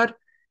God,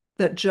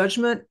 that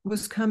judgment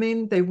was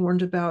coming. They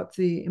warned about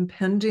the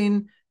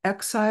impending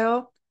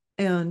exile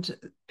and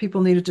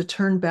people needed to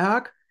turn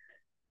back.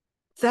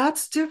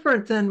 That's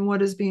different than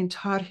what is being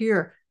taught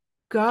here.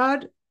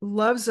 God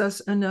loves us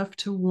enough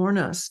to warn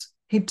us.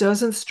 He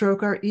doesn't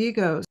stroke our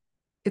egos.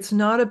 It's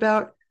not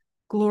about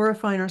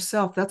glorifying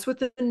ourselves. That's what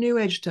the New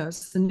Age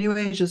does. The New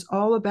Age is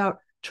all about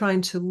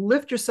trying to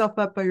lift yourself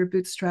up by your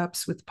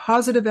bootstraps with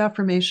positive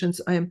affirmations.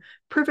 I am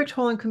perfect,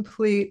 whole, and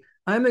complete.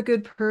 I'm a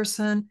good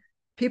person.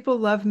 People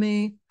love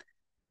me.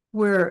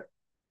 Where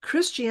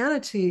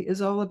Christianity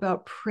is all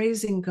about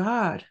praising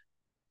God,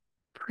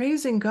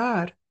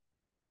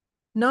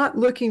 not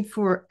looking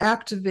for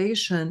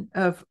activation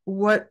of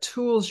what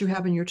tools you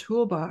have in your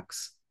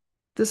toolbox.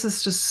 This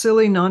is just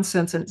silly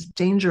nonsense and it's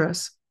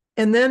dangerous.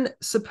 And then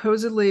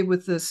supposedly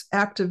with this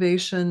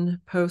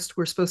activation post,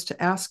 we're supposed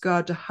to ask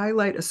God to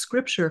highlight a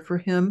scripture for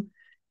him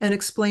and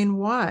explain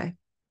why.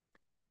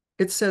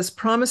 It says,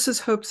 promises,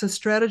 hopes, and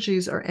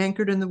strategies are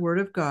anchored in the word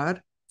of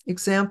God.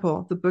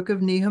 Example, the book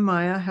of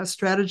Nehemiah has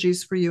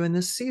strategies for you in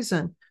this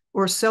season,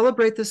 or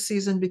celebrate this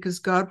season because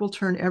God will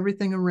turn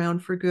everything around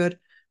for good.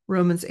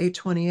 Romans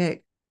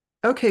 8:28.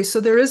 Okay, so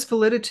there is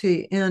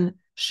validity in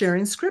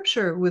sharing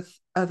scripture with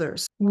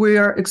others. We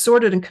are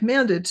exhorted and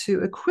commanded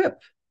to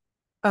equip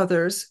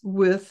others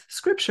with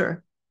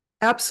scripture.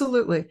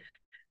 Absolutely.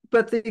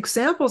 But the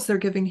examples they're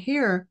giving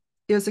here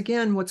is,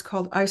 again, what's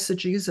called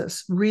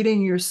eisegesis,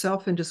 reading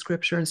yourself into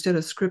scripture instead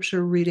of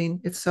scripture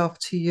reading itself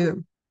to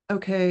you.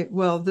 Okay,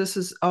 well, this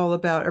is all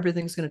about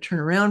everything's going to turn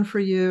around for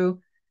you.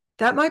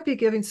 That might be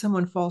giving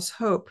someone false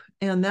hope.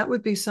 And that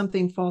would be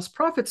something false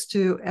prophets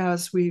do,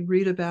 as we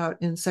read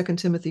about in 2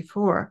 Timothy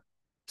 4.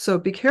 So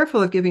be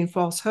careful of giving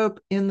false hope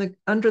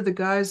under the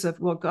guise of,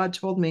 well, God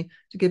told me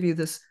to give you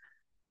this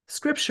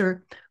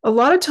scripture. A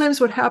lot of times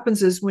what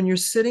happens is when you're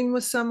sitting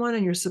with someone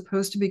and you're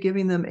supposed to be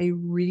giving them a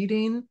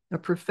reading, a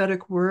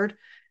prophetic word,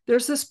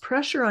 there's this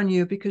pressure on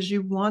you because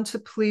you want to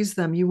please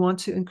them. You want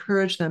to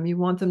encourage them. You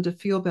want them to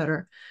feel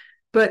better.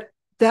 But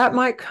that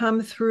might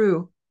come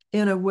through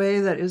in a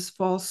way that is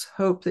false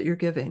hope that you're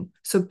giving.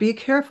 So be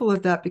careful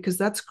of that because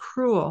that's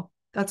cruel.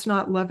 That's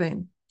not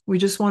loving. We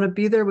just want to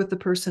be there with the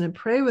person and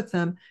pray with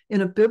them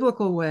in a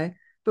biblical way,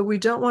 but we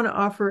don't want to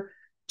offer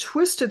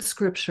twisted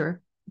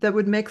scripture that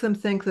would make them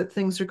think that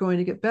things are going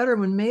to get better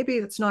when maybe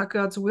it's not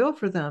God's will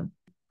for them,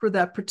 for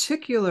that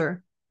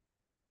particular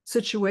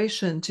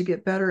situation to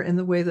get better in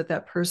the way that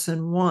that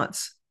person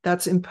wants.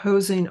 That's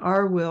imposing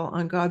our will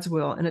on God's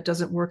will, and it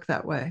doesn't work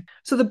that way.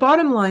 So the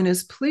bottom line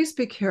is, please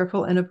be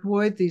careful and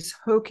avoid these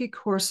hokey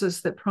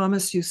courses that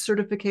promise you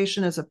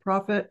certification as a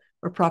prophet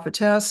or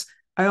prophetess.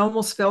 I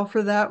almost fell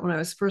for that when I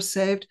was first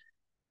saved.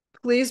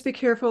 Please be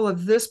careful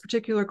of this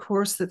particular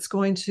course that's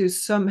going to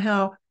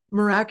somehow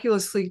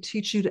miraculously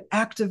teach you to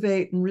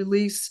activate and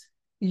release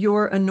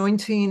your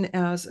anointing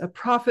as a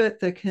prophet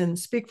that can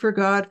speak for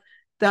God.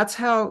 That's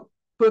how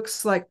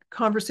books like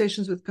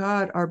Conversations with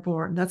God are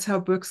born. That's how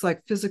books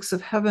like Physics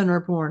of Heaven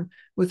are born,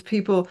 with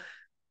people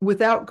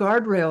without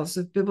guardrails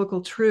of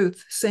biblical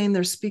truth saying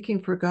they're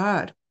speaking for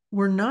God.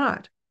 We're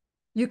not.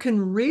 You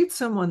can read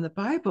someone the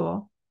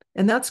Bible,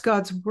 and that's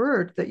God's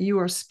word that you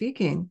are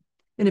speaking.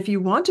 And if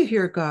you want to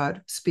hear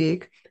God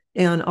speak,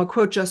 and I'll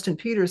quote Justin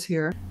Peters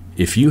here,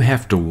 if you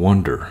have to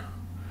wonder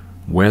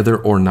whether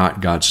or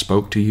not God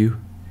spoke to you,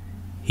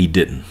 He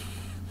didn't.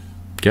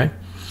 Okay?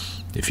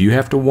 If you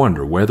have to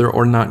wonder whether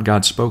or not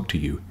God spoke to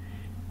you,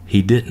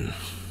 He didn't.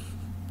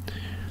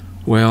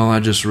 Well,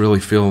 I just really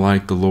feel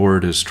like the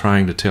Lord is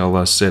trying to tell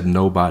us, said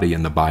nobody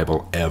in the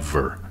Bible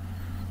ever.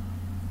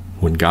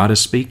 When God is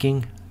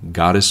speaking,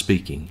 God is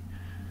speaking.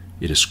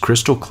 It is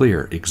crystal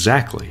clear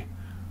exactly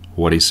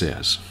what He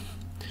says.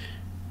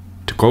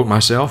 To quote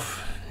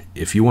myself,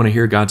 if you want to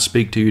hear God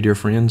speak to you, dear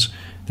friends,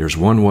 there's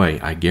one way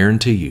I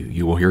guarantee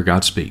you will hear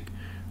God speak.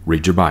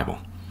 Read your Bible.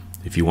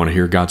 If you want to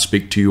hear God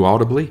speak to you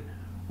audibly,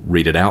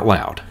 read it out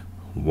loud.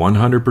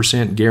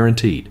 100%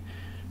 guaranteed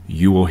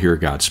you will hear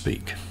God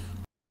speak.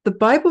 The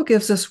Bible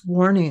gives us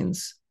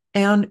warnings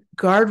and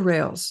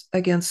guardrails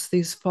against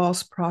these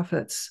false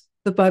prophets.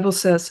 The Bible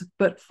says,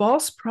 but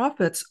false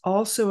prophets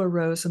also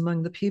arose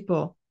among the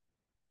people,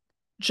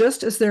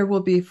 just as there will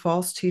be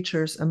false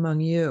teachers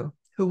among you,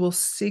 who will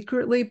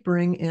secretly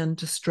bring in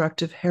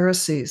destructive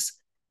heresies,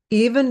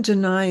 even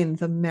denying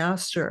the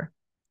master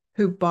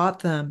who bought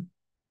them,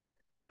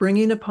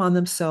 bringing upon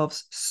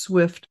themselves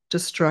swift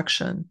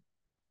destruction.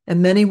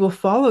 And many will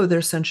follow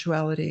their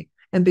sensuality,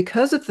 and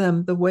because of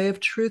them, the way of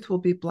truth will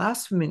be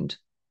blasphemed.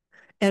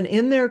 And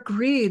in their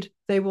greed,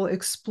 they will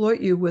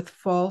exploit you with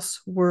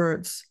false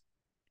words.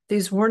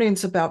 These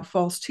warnings about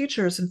false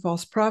teachers and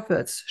false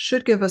prophets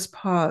should give us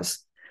pause.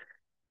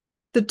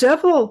 The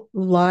devil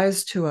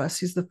lies to us.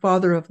 He's the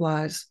father of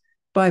lies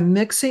by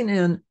mixing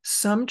in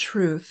some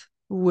truth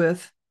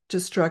with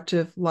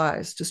destructive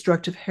lies,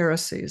 destructive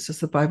heresies, as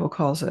the Bible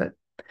calls it.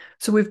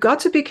 So we've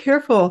got to be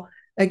careful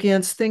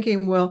against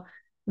thinking, well,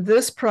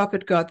 This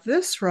prophet got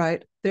this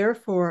right,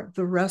 therefore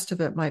the rest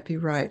of it might be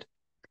right.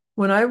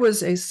 When I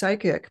was a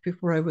psychic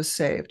before I was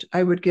saved,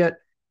 I would get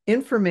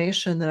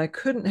information that I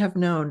couldn't have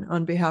known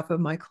on behalf of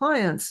my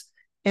clients,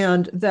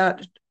 and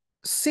that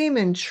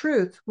seeming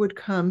truth would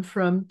come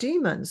from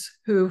demons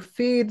who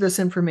feed this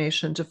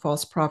information to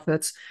false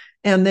prophets,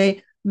 and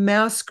they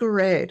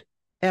masquerade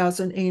as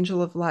an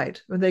angel of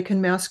light, or they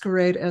can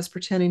masquerade as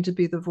pretending to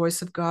be the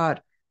voice of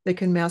God. They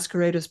can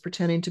masquerade as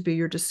pretending to be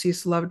your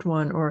deceased loved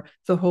one or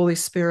the Holy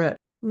Spirit.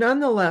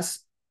 Nonetheless,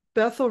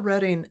 Bethel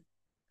Redding,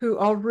 who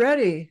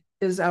already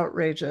is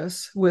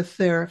outrageous with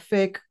their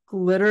fake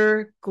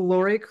glitter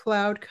glory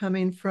cloud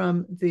coming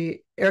from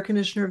the air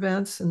conditioner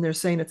vents, and they're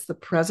saying it's the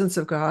presence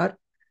of God,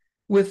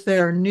 with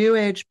their New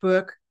Age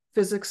book,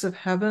 Physics of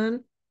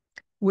Heaven,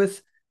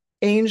 with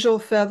angel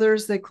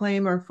feathers they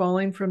claim are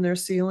falling from their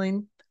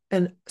ceiling,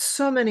 and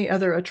so many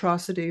other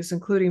atrocities,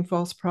 including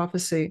false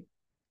prophecy,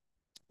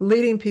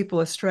 leading people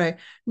astray.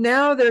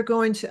 Now they're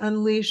going to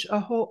unleash a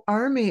whole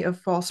army of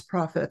false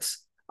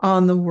prophets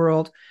on the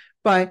world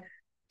by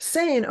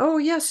saying, oh,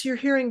 yes, you're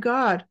hearing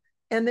God.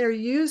 And they're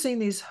using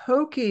these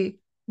hokey,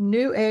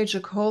 New Age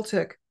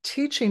occultic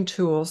teaching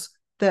tools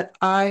that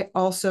I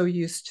also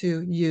used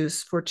to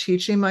use for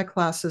teaching my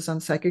classes on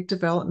psychic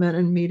development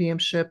and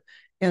mediumship,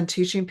 and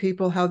teaching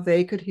people how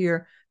they could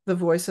hear the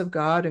voice of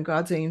God and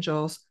God's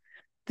angels.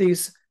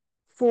 These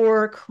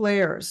four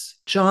clairs.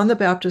 John the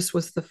Baptist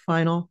was the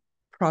final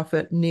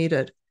prophet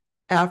needed.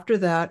 After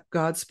that,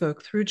 God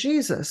spoke through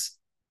Jesus.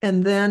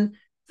 And then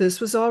this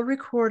was all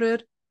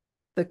recorded.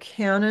 The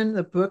canon,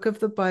 the book of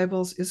the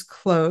Bibles, is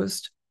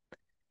closed.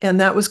 And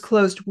that was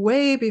closed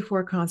way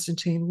before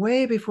Constantine,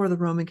 way before the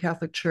Roman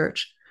Catholic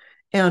Church.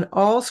 And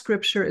all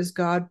scripture is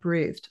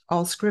God-breathed.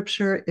 All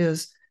scripture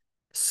is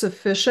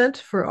sufficient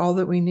for all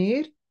that we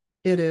need.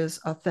 It is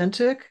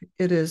authentic.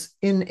 It is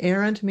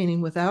inerrant,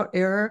 meaning without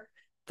error.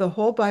 The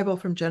whole Bible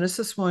from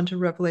Genesis 1 to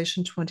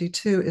Revelation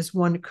 22 is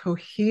one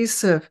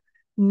cohesive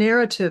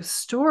narrative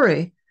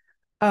story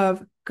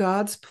of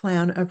God's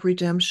plan of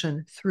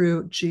redemption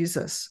through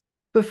Jesus.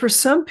 But for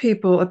some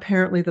people,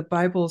 apparently the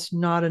Bible's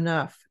not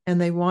enough, and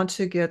they want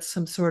to get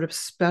some sort of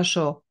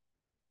special,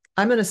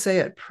 I'm going to say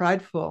it,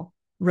 prideful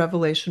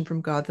revelation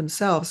from God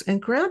themselves.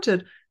 And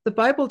granted, the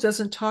Bible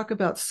doesn't talk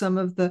about some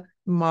of the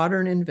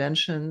modern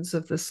inventions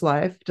of this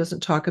life. It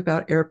doesn't talk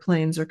about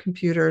airplanes or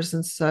computers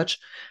and such,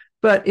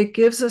 but it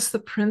gives us the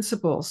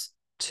principles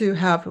to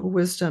have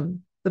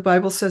wisdom. The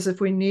Bible says if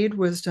we need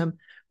wisdom,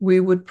 we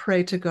would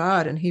pray to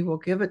God and he will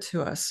give it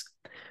to us.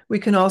 We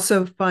can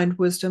also find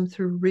wisdom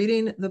through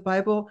reading the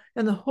Bible,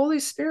 and the Holy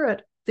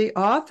Spirit, the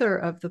author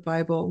of the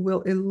Bible,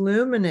 will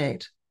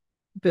illuminate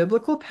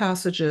biblical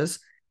passages,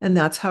 and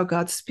that's how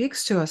God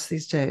speaks to us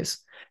these days.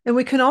 And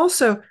we can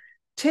also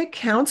take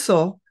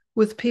counsel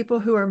with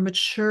people who are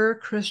mature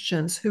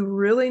Christians who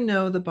really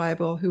know the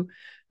Bible, who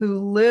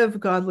live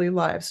godly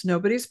lives.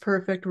 Nobody's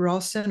perfect, we're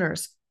all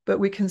sinners, but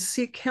we can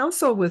seek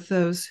counsel with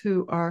those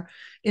who are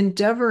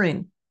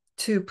endeavoring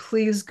to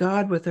please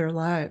God with their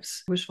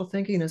lives. Wishful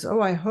thinking is,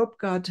 oh, I hope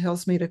God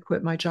tells me to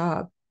quit my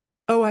job.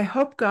 Oh, I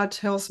hope God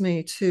tells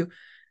me to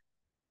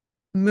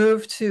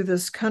move to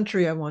this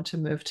country I want to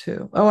move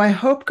to. Oh, I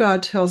hope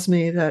God tells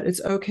me that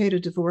it's okay to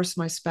divorce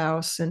my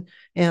spouse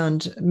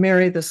and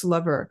marry this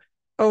lover.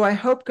 Oh, I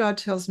hope God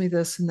tells me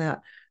this and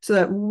that. So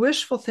that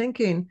wishful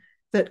thinking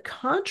that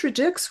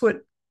contradicts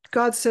what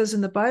God says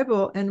in the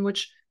Bible, and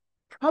which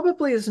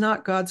probably is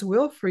not God's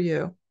will for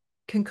you,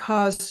 can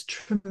cause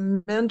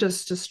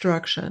tremendous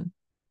destruction.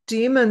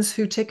 Demons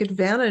who take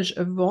advantage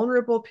of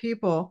vulnerable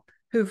people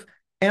who've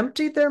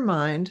emptied their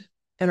mind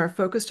and are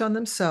focused on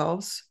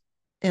themselves,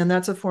 and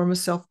that's a form of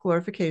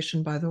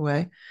self-glorification, by the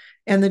way,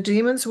 and the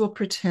demons will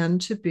pretend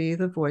to be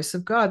the voice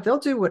of God. They'll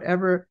do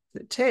whatever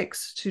it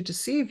takes to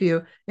deceive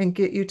you and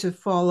get you to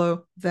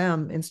follow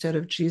them instead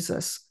of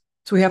Jesus.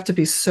 So we have to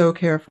be so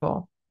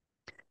careful.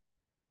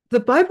 The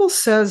Bible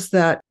says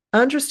that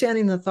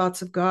understanding the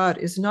thoughts of God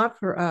is not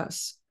for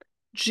us.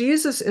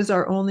 Jesus is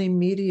our only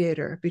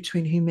mediator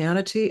between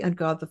humanity and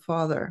God the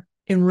Father.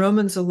 In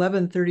Romans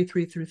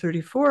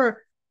 11:33-34,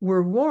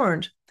 we're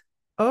warned,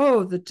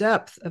 oh, the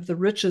depth of the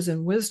riches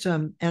and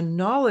wisdom and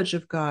knowledge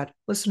of God.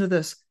 Listen to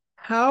this.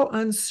 How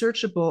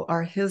unsearchable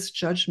are his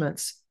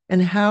judgments,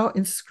 and how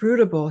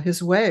inscrutable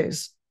his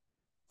ways.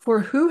 For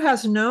who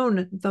has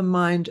known the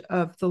mind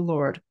of the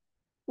Lord,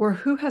 or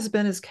who has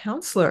been his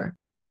counselor?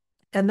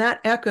 And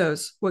that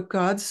echoes what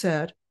God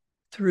said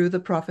through the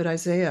prophet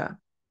Isaiah.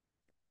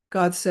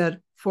 God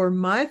said, for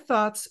my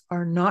thoughts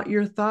are not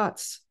your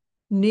thoughts,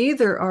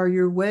 neither are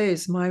your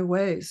ways my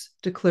ways,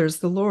 declares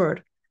the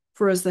Lord.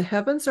 For as the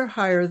heavens are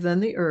higher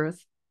than the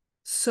earth,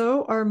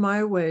 so are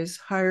my ways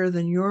higher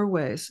than your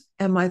ways,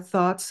 and my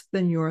thoughts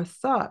than your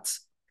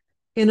thoughts.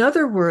 In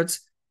other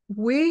words,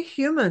 we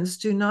humans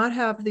do not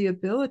have the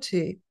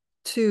ability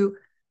to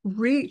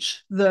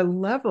reach the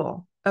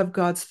level of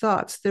God's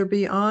thoughts. They're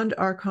beyond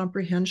our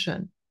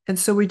comprehension. And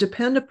so we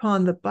depend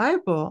upon the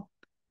Bible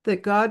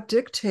that God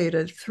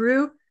dictated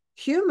through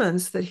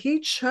humans that he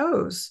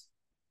chose.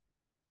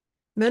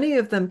 Many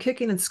of them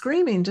kicking and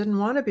screaming didn't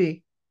want to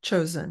be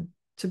chosen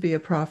to be a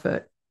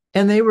prophet,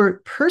 and they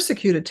were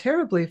persecuted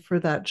terribly for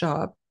that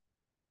job.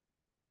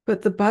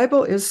 But the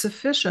Bible is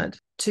sufficient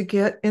to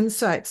get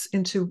insights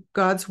into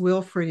God's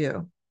will for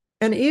you.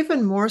 And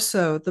even more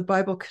so, the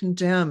Bible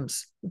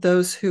condemns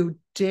those who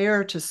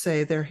dare to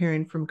say they're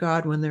hearing from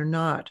God when they're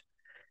not.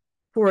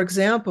 For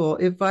example,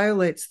 it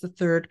violates the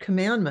third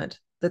commandment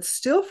that's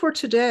still for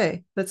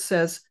today, that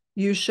says,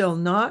 "You shall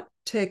not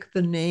take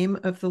the name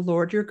of the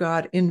Lord your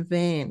God in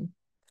vain,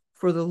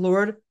 for the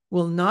Lord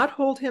will not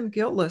hold him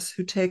guiltless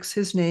who takes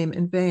his name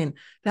in vain."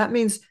 That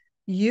means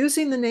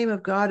using the name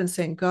of God and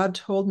saying, "God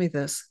told me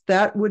this,"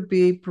 that would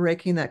be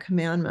breaking that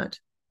commandment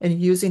and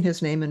using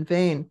his name in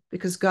vain,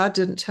 because God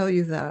didn't tell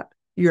you that.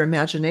 Your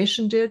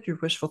imagination did, your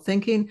wishful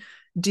thinking,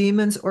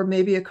 demons, or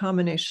maybe a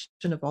combination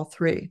of all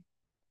three.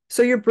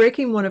 So you're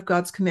breaking one of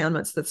God's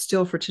commandments that's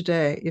still for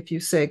today if you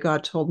say,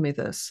 "God told me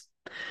this."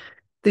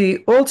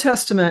 The Old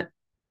Testament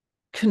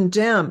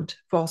condemned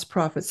false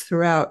prophets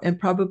throughout, and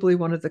probably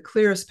one of the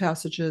clearest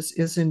passages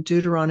is in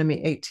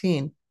Deuteronomy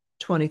 18,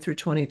 20 through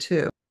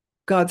 22.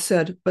 God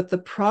said, "But the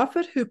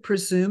prophet who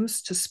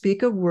presumes to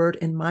speak a word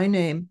in my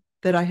name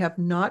that I have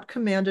not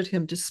commanded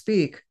him to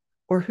speak,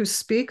 or who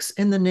speaks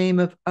in the name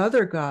of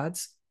other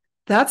gods,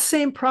 that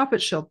same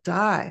prophet shall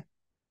die.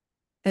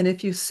 And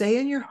if you say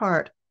in your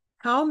heart,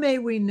 'How may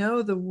we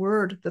know the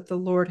word that the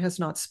Lord has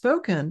not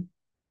spoken?'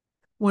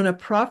 When a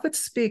prophet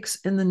speaks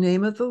in the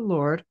name of the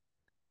Lord,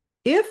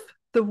 if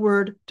the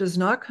word does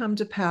not come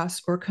to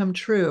pass or come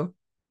true,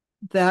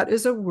 that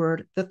is a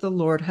word that the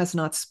Lord has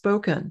not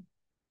spoken.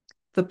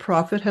 The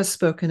prophet has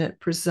spoken it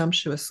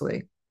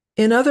presumptuously."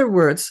 In other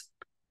words,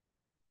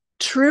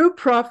 true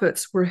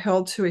prophets were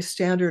held to a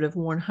standard of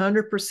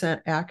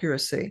 100%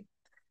 accuracy.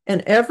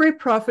 And every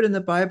prophet in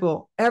the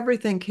Bible,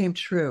 everything came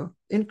true.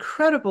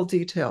 Incredible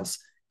details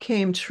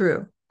came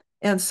true.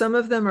 And some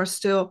of them are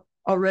still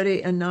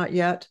already and not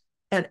yet.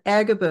 And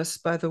Agabus,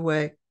 by the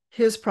way,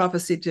 his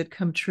prophecy did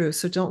come true.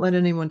 So don't let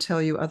anyone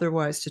tell you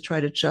otherwise to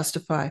try to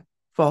justify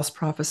false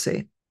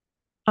prophecy.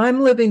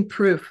 I'm living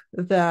proof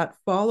that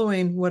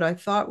following what I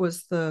thought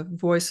was the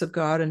voice of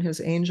God and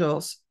his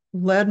angels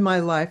led my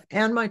life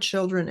and my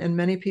children and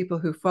many people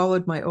who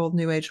followed my old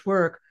New Age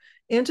work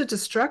into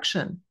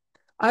destruction.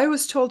 I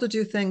was told to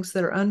do things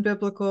that are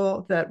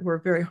unbiblical, that were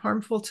very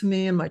harmful to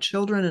me and my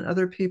children and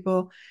other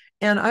people,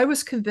 and I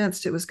was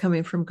convinced it was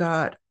coming from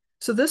God.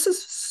 So this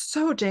is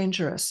so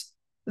dangerous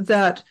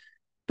that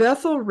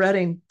Bethel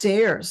Redding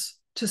dares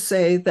to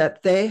say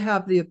that they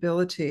have the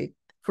ability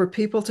for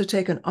people to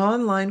take an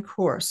online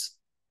course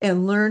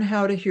and learn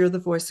how to hear the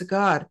voice of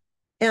God.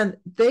 And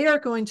they are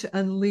going to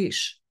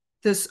unleash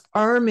this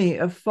army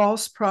of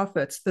false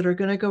prophets that are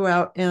going to go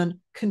out and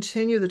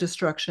continue the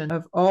destruction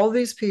of all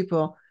these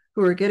people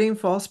who are getting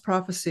false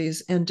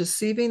prophecies and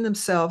deceiving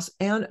themselves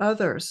and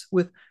others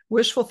with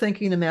wishful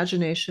thinking,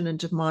 imagination, and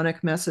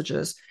demonic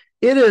messages.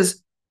 It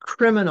is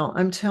criminal.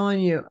 I'm telling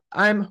you,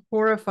 I'm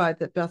horrified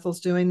that Bethel's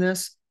doing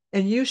this,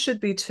 and you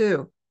should be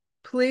too.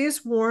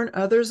 Please warn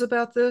others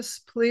about this.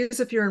 Please,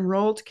 if you're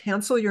enrolled,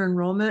 cancel your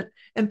enrollment,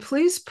 and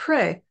please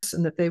pray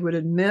and that they would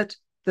admit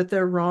that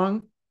they're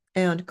wrong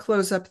and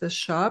close up this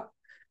shop,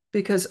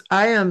 because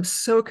I am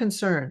so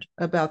concerned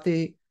about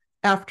the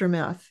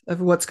aftermath of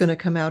what's going to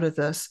come out of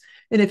this.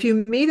 And if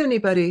you meet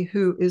anybody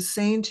who is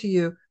saying to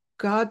you,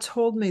 "God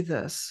told me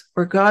this,"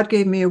 or "God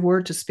gave me a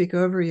word to speak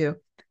over you,"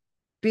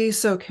 be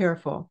so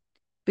careful,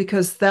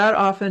 because that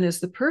often is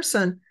the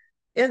person.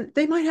 And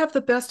they might have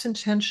the best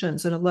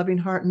intentions and a loving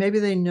heart. Maybe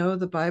they know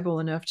the Bible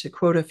enough to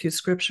quote a few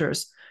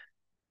scriptures.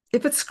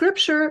 If it's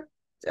scripture,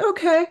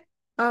 okay,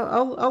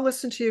 I'll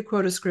listen to you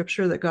quote a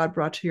scripture that God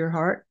brought to your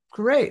heart.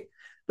 Great.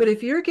 But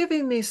if you're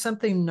giving me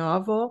something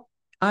novel,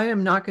 I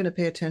am not going to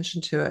pay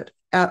attention to it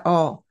at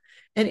all.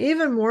 And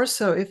even more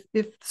so,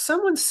 if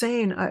someone's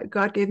saying,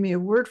 "God gave me a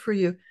word for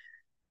you,"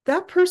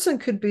 that person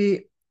could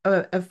be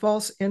a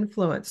false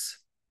influence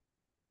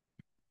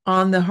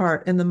on the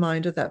heart and the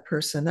mind of that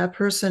person. That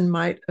person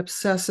might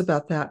obsess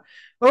about that.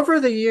 Over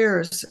the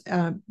years,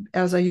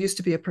 as I used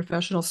to be a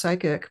professional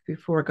psychic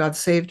before God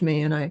saved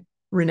me, and I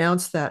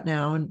renounced that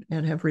now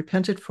and have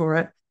repented for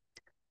it,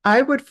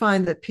 I would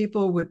find that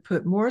people would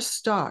put more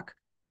stock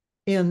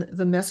in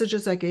the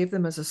messages I gave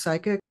them as a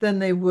psychic than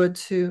they would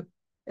to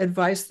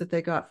advice that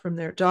they got from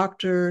their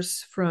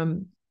doctors,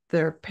 from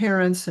their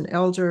parents and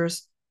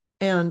elders.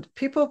 And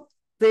people,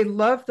 they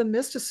love the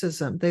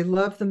mysticism. They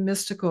love the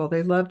mystical.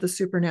 They love the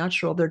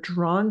supernatural. They're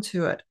drawn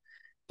to it.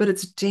 But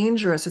it's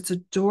dangerous. It's a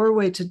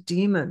doorway to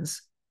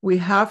demons. We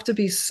have to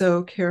be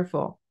so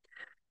careful.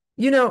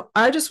 You know,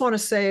 I just want to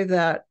say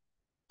that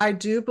I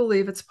do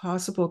believe it's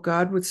possible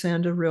God would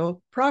send a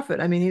real prophet.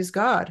 I mean, he's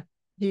God.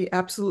 He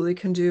absolutely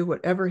can do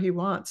whatever he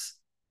wants.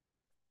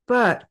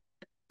 But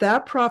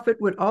that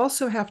prophet would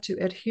also have to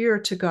adhere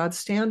to God's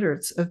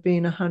standards of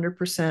being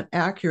 100%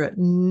 accurate,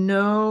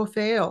 no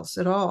fails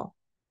at all.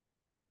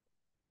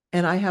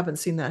 And I haven't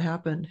seen that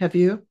happen. Have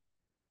you?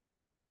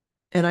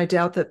 And I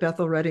doubt that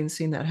Bethel Redding's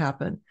seen that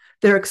happen.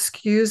 They're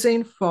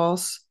excusing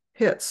false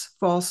hits,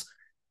 false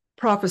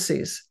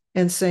prophecies,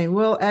 and saying,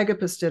 "Well,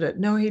 Agabus did it."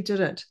 No, he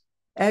didn't.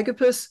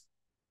 Agabus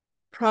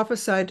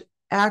prophesied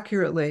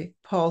accurately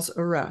Paul's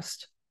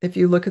arrest, if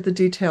you look at the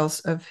details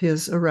of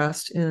his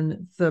arrest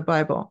in the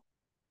Bible.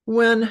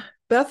 When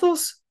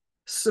Bethel's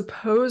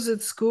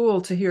supposed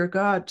school to hear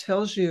God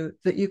tells you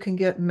that you can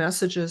get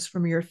messages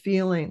from your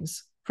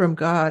feelings from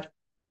God,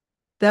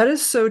 that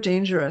is so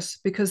dangerous,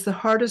 because the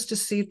heart is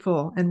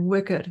deceitful and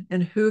wicked,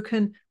 and who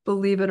can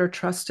believe it or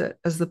trust it,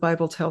 as the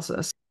Bible tells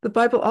us. The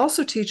Bible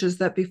also teaches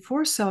that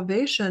before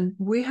salvation,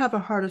 we have a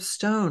heart of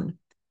stone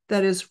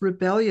that is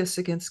rebellious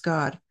against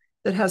God,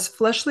 that has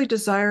fleshly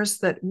desires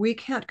that we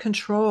can't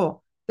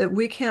control, that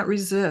we can't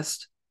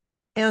resist.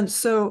 And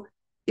so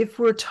if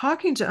we're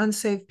talking to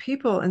unsaved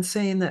people and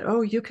saying that,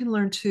 oh, you can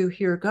learn to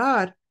hear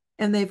God,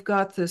 and they've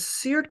got this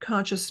seared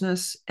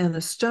consciousness and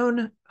the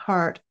stone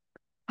heart,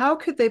 how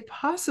could they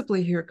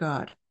possibly hear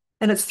God?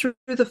 And it's through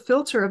the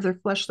filter of their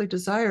fleshly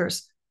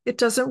desires. It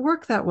doesn't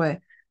work that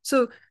way.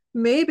 So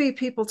maybe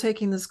people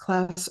taking this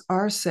class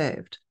are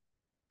saved.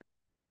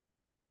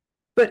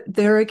 But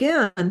there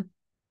again,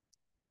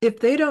 if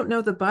they don't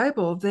know the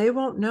Bible, they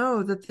won't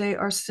know that they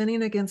are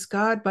sinning against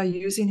God by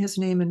using his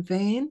name in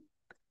vain,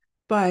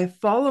 by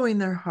following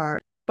their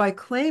heart, by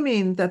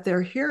claiming that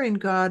they're hearing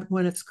God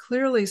when it's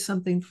clearly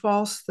something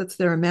false that's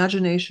their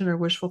imagination or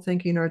wishful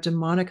thinking or a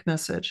demonic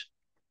message.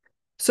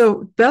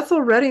 So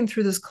Bethel Redding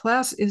through this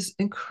class is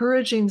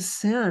encouraging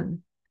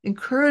sin,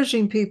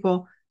 encouraging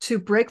people to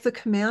break the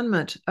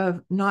commandment of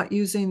not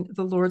using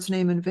the Lord's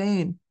name in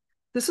vain.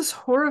 This is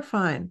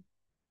horrifying.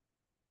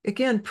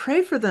 Again,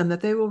 pray for them that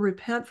they will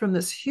repent from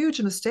this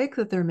huge mistake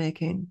that they're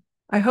making.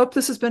 I hope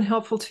this has been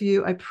helpful to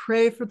you. I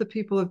pray for the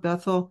people of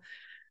Bethel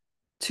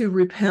to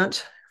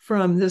repent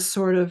from this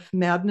sort of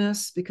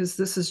madness, because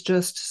this is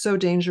just so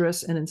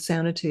dangerous and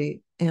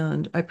insanity.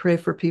 And I pray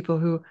for people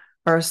who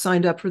are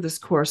signed up for this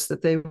course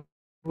that they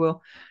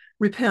will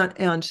repent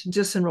and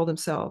disenroll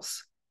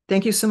themselves.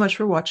 Thank you so much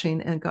for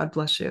watching, and God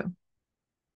bless you.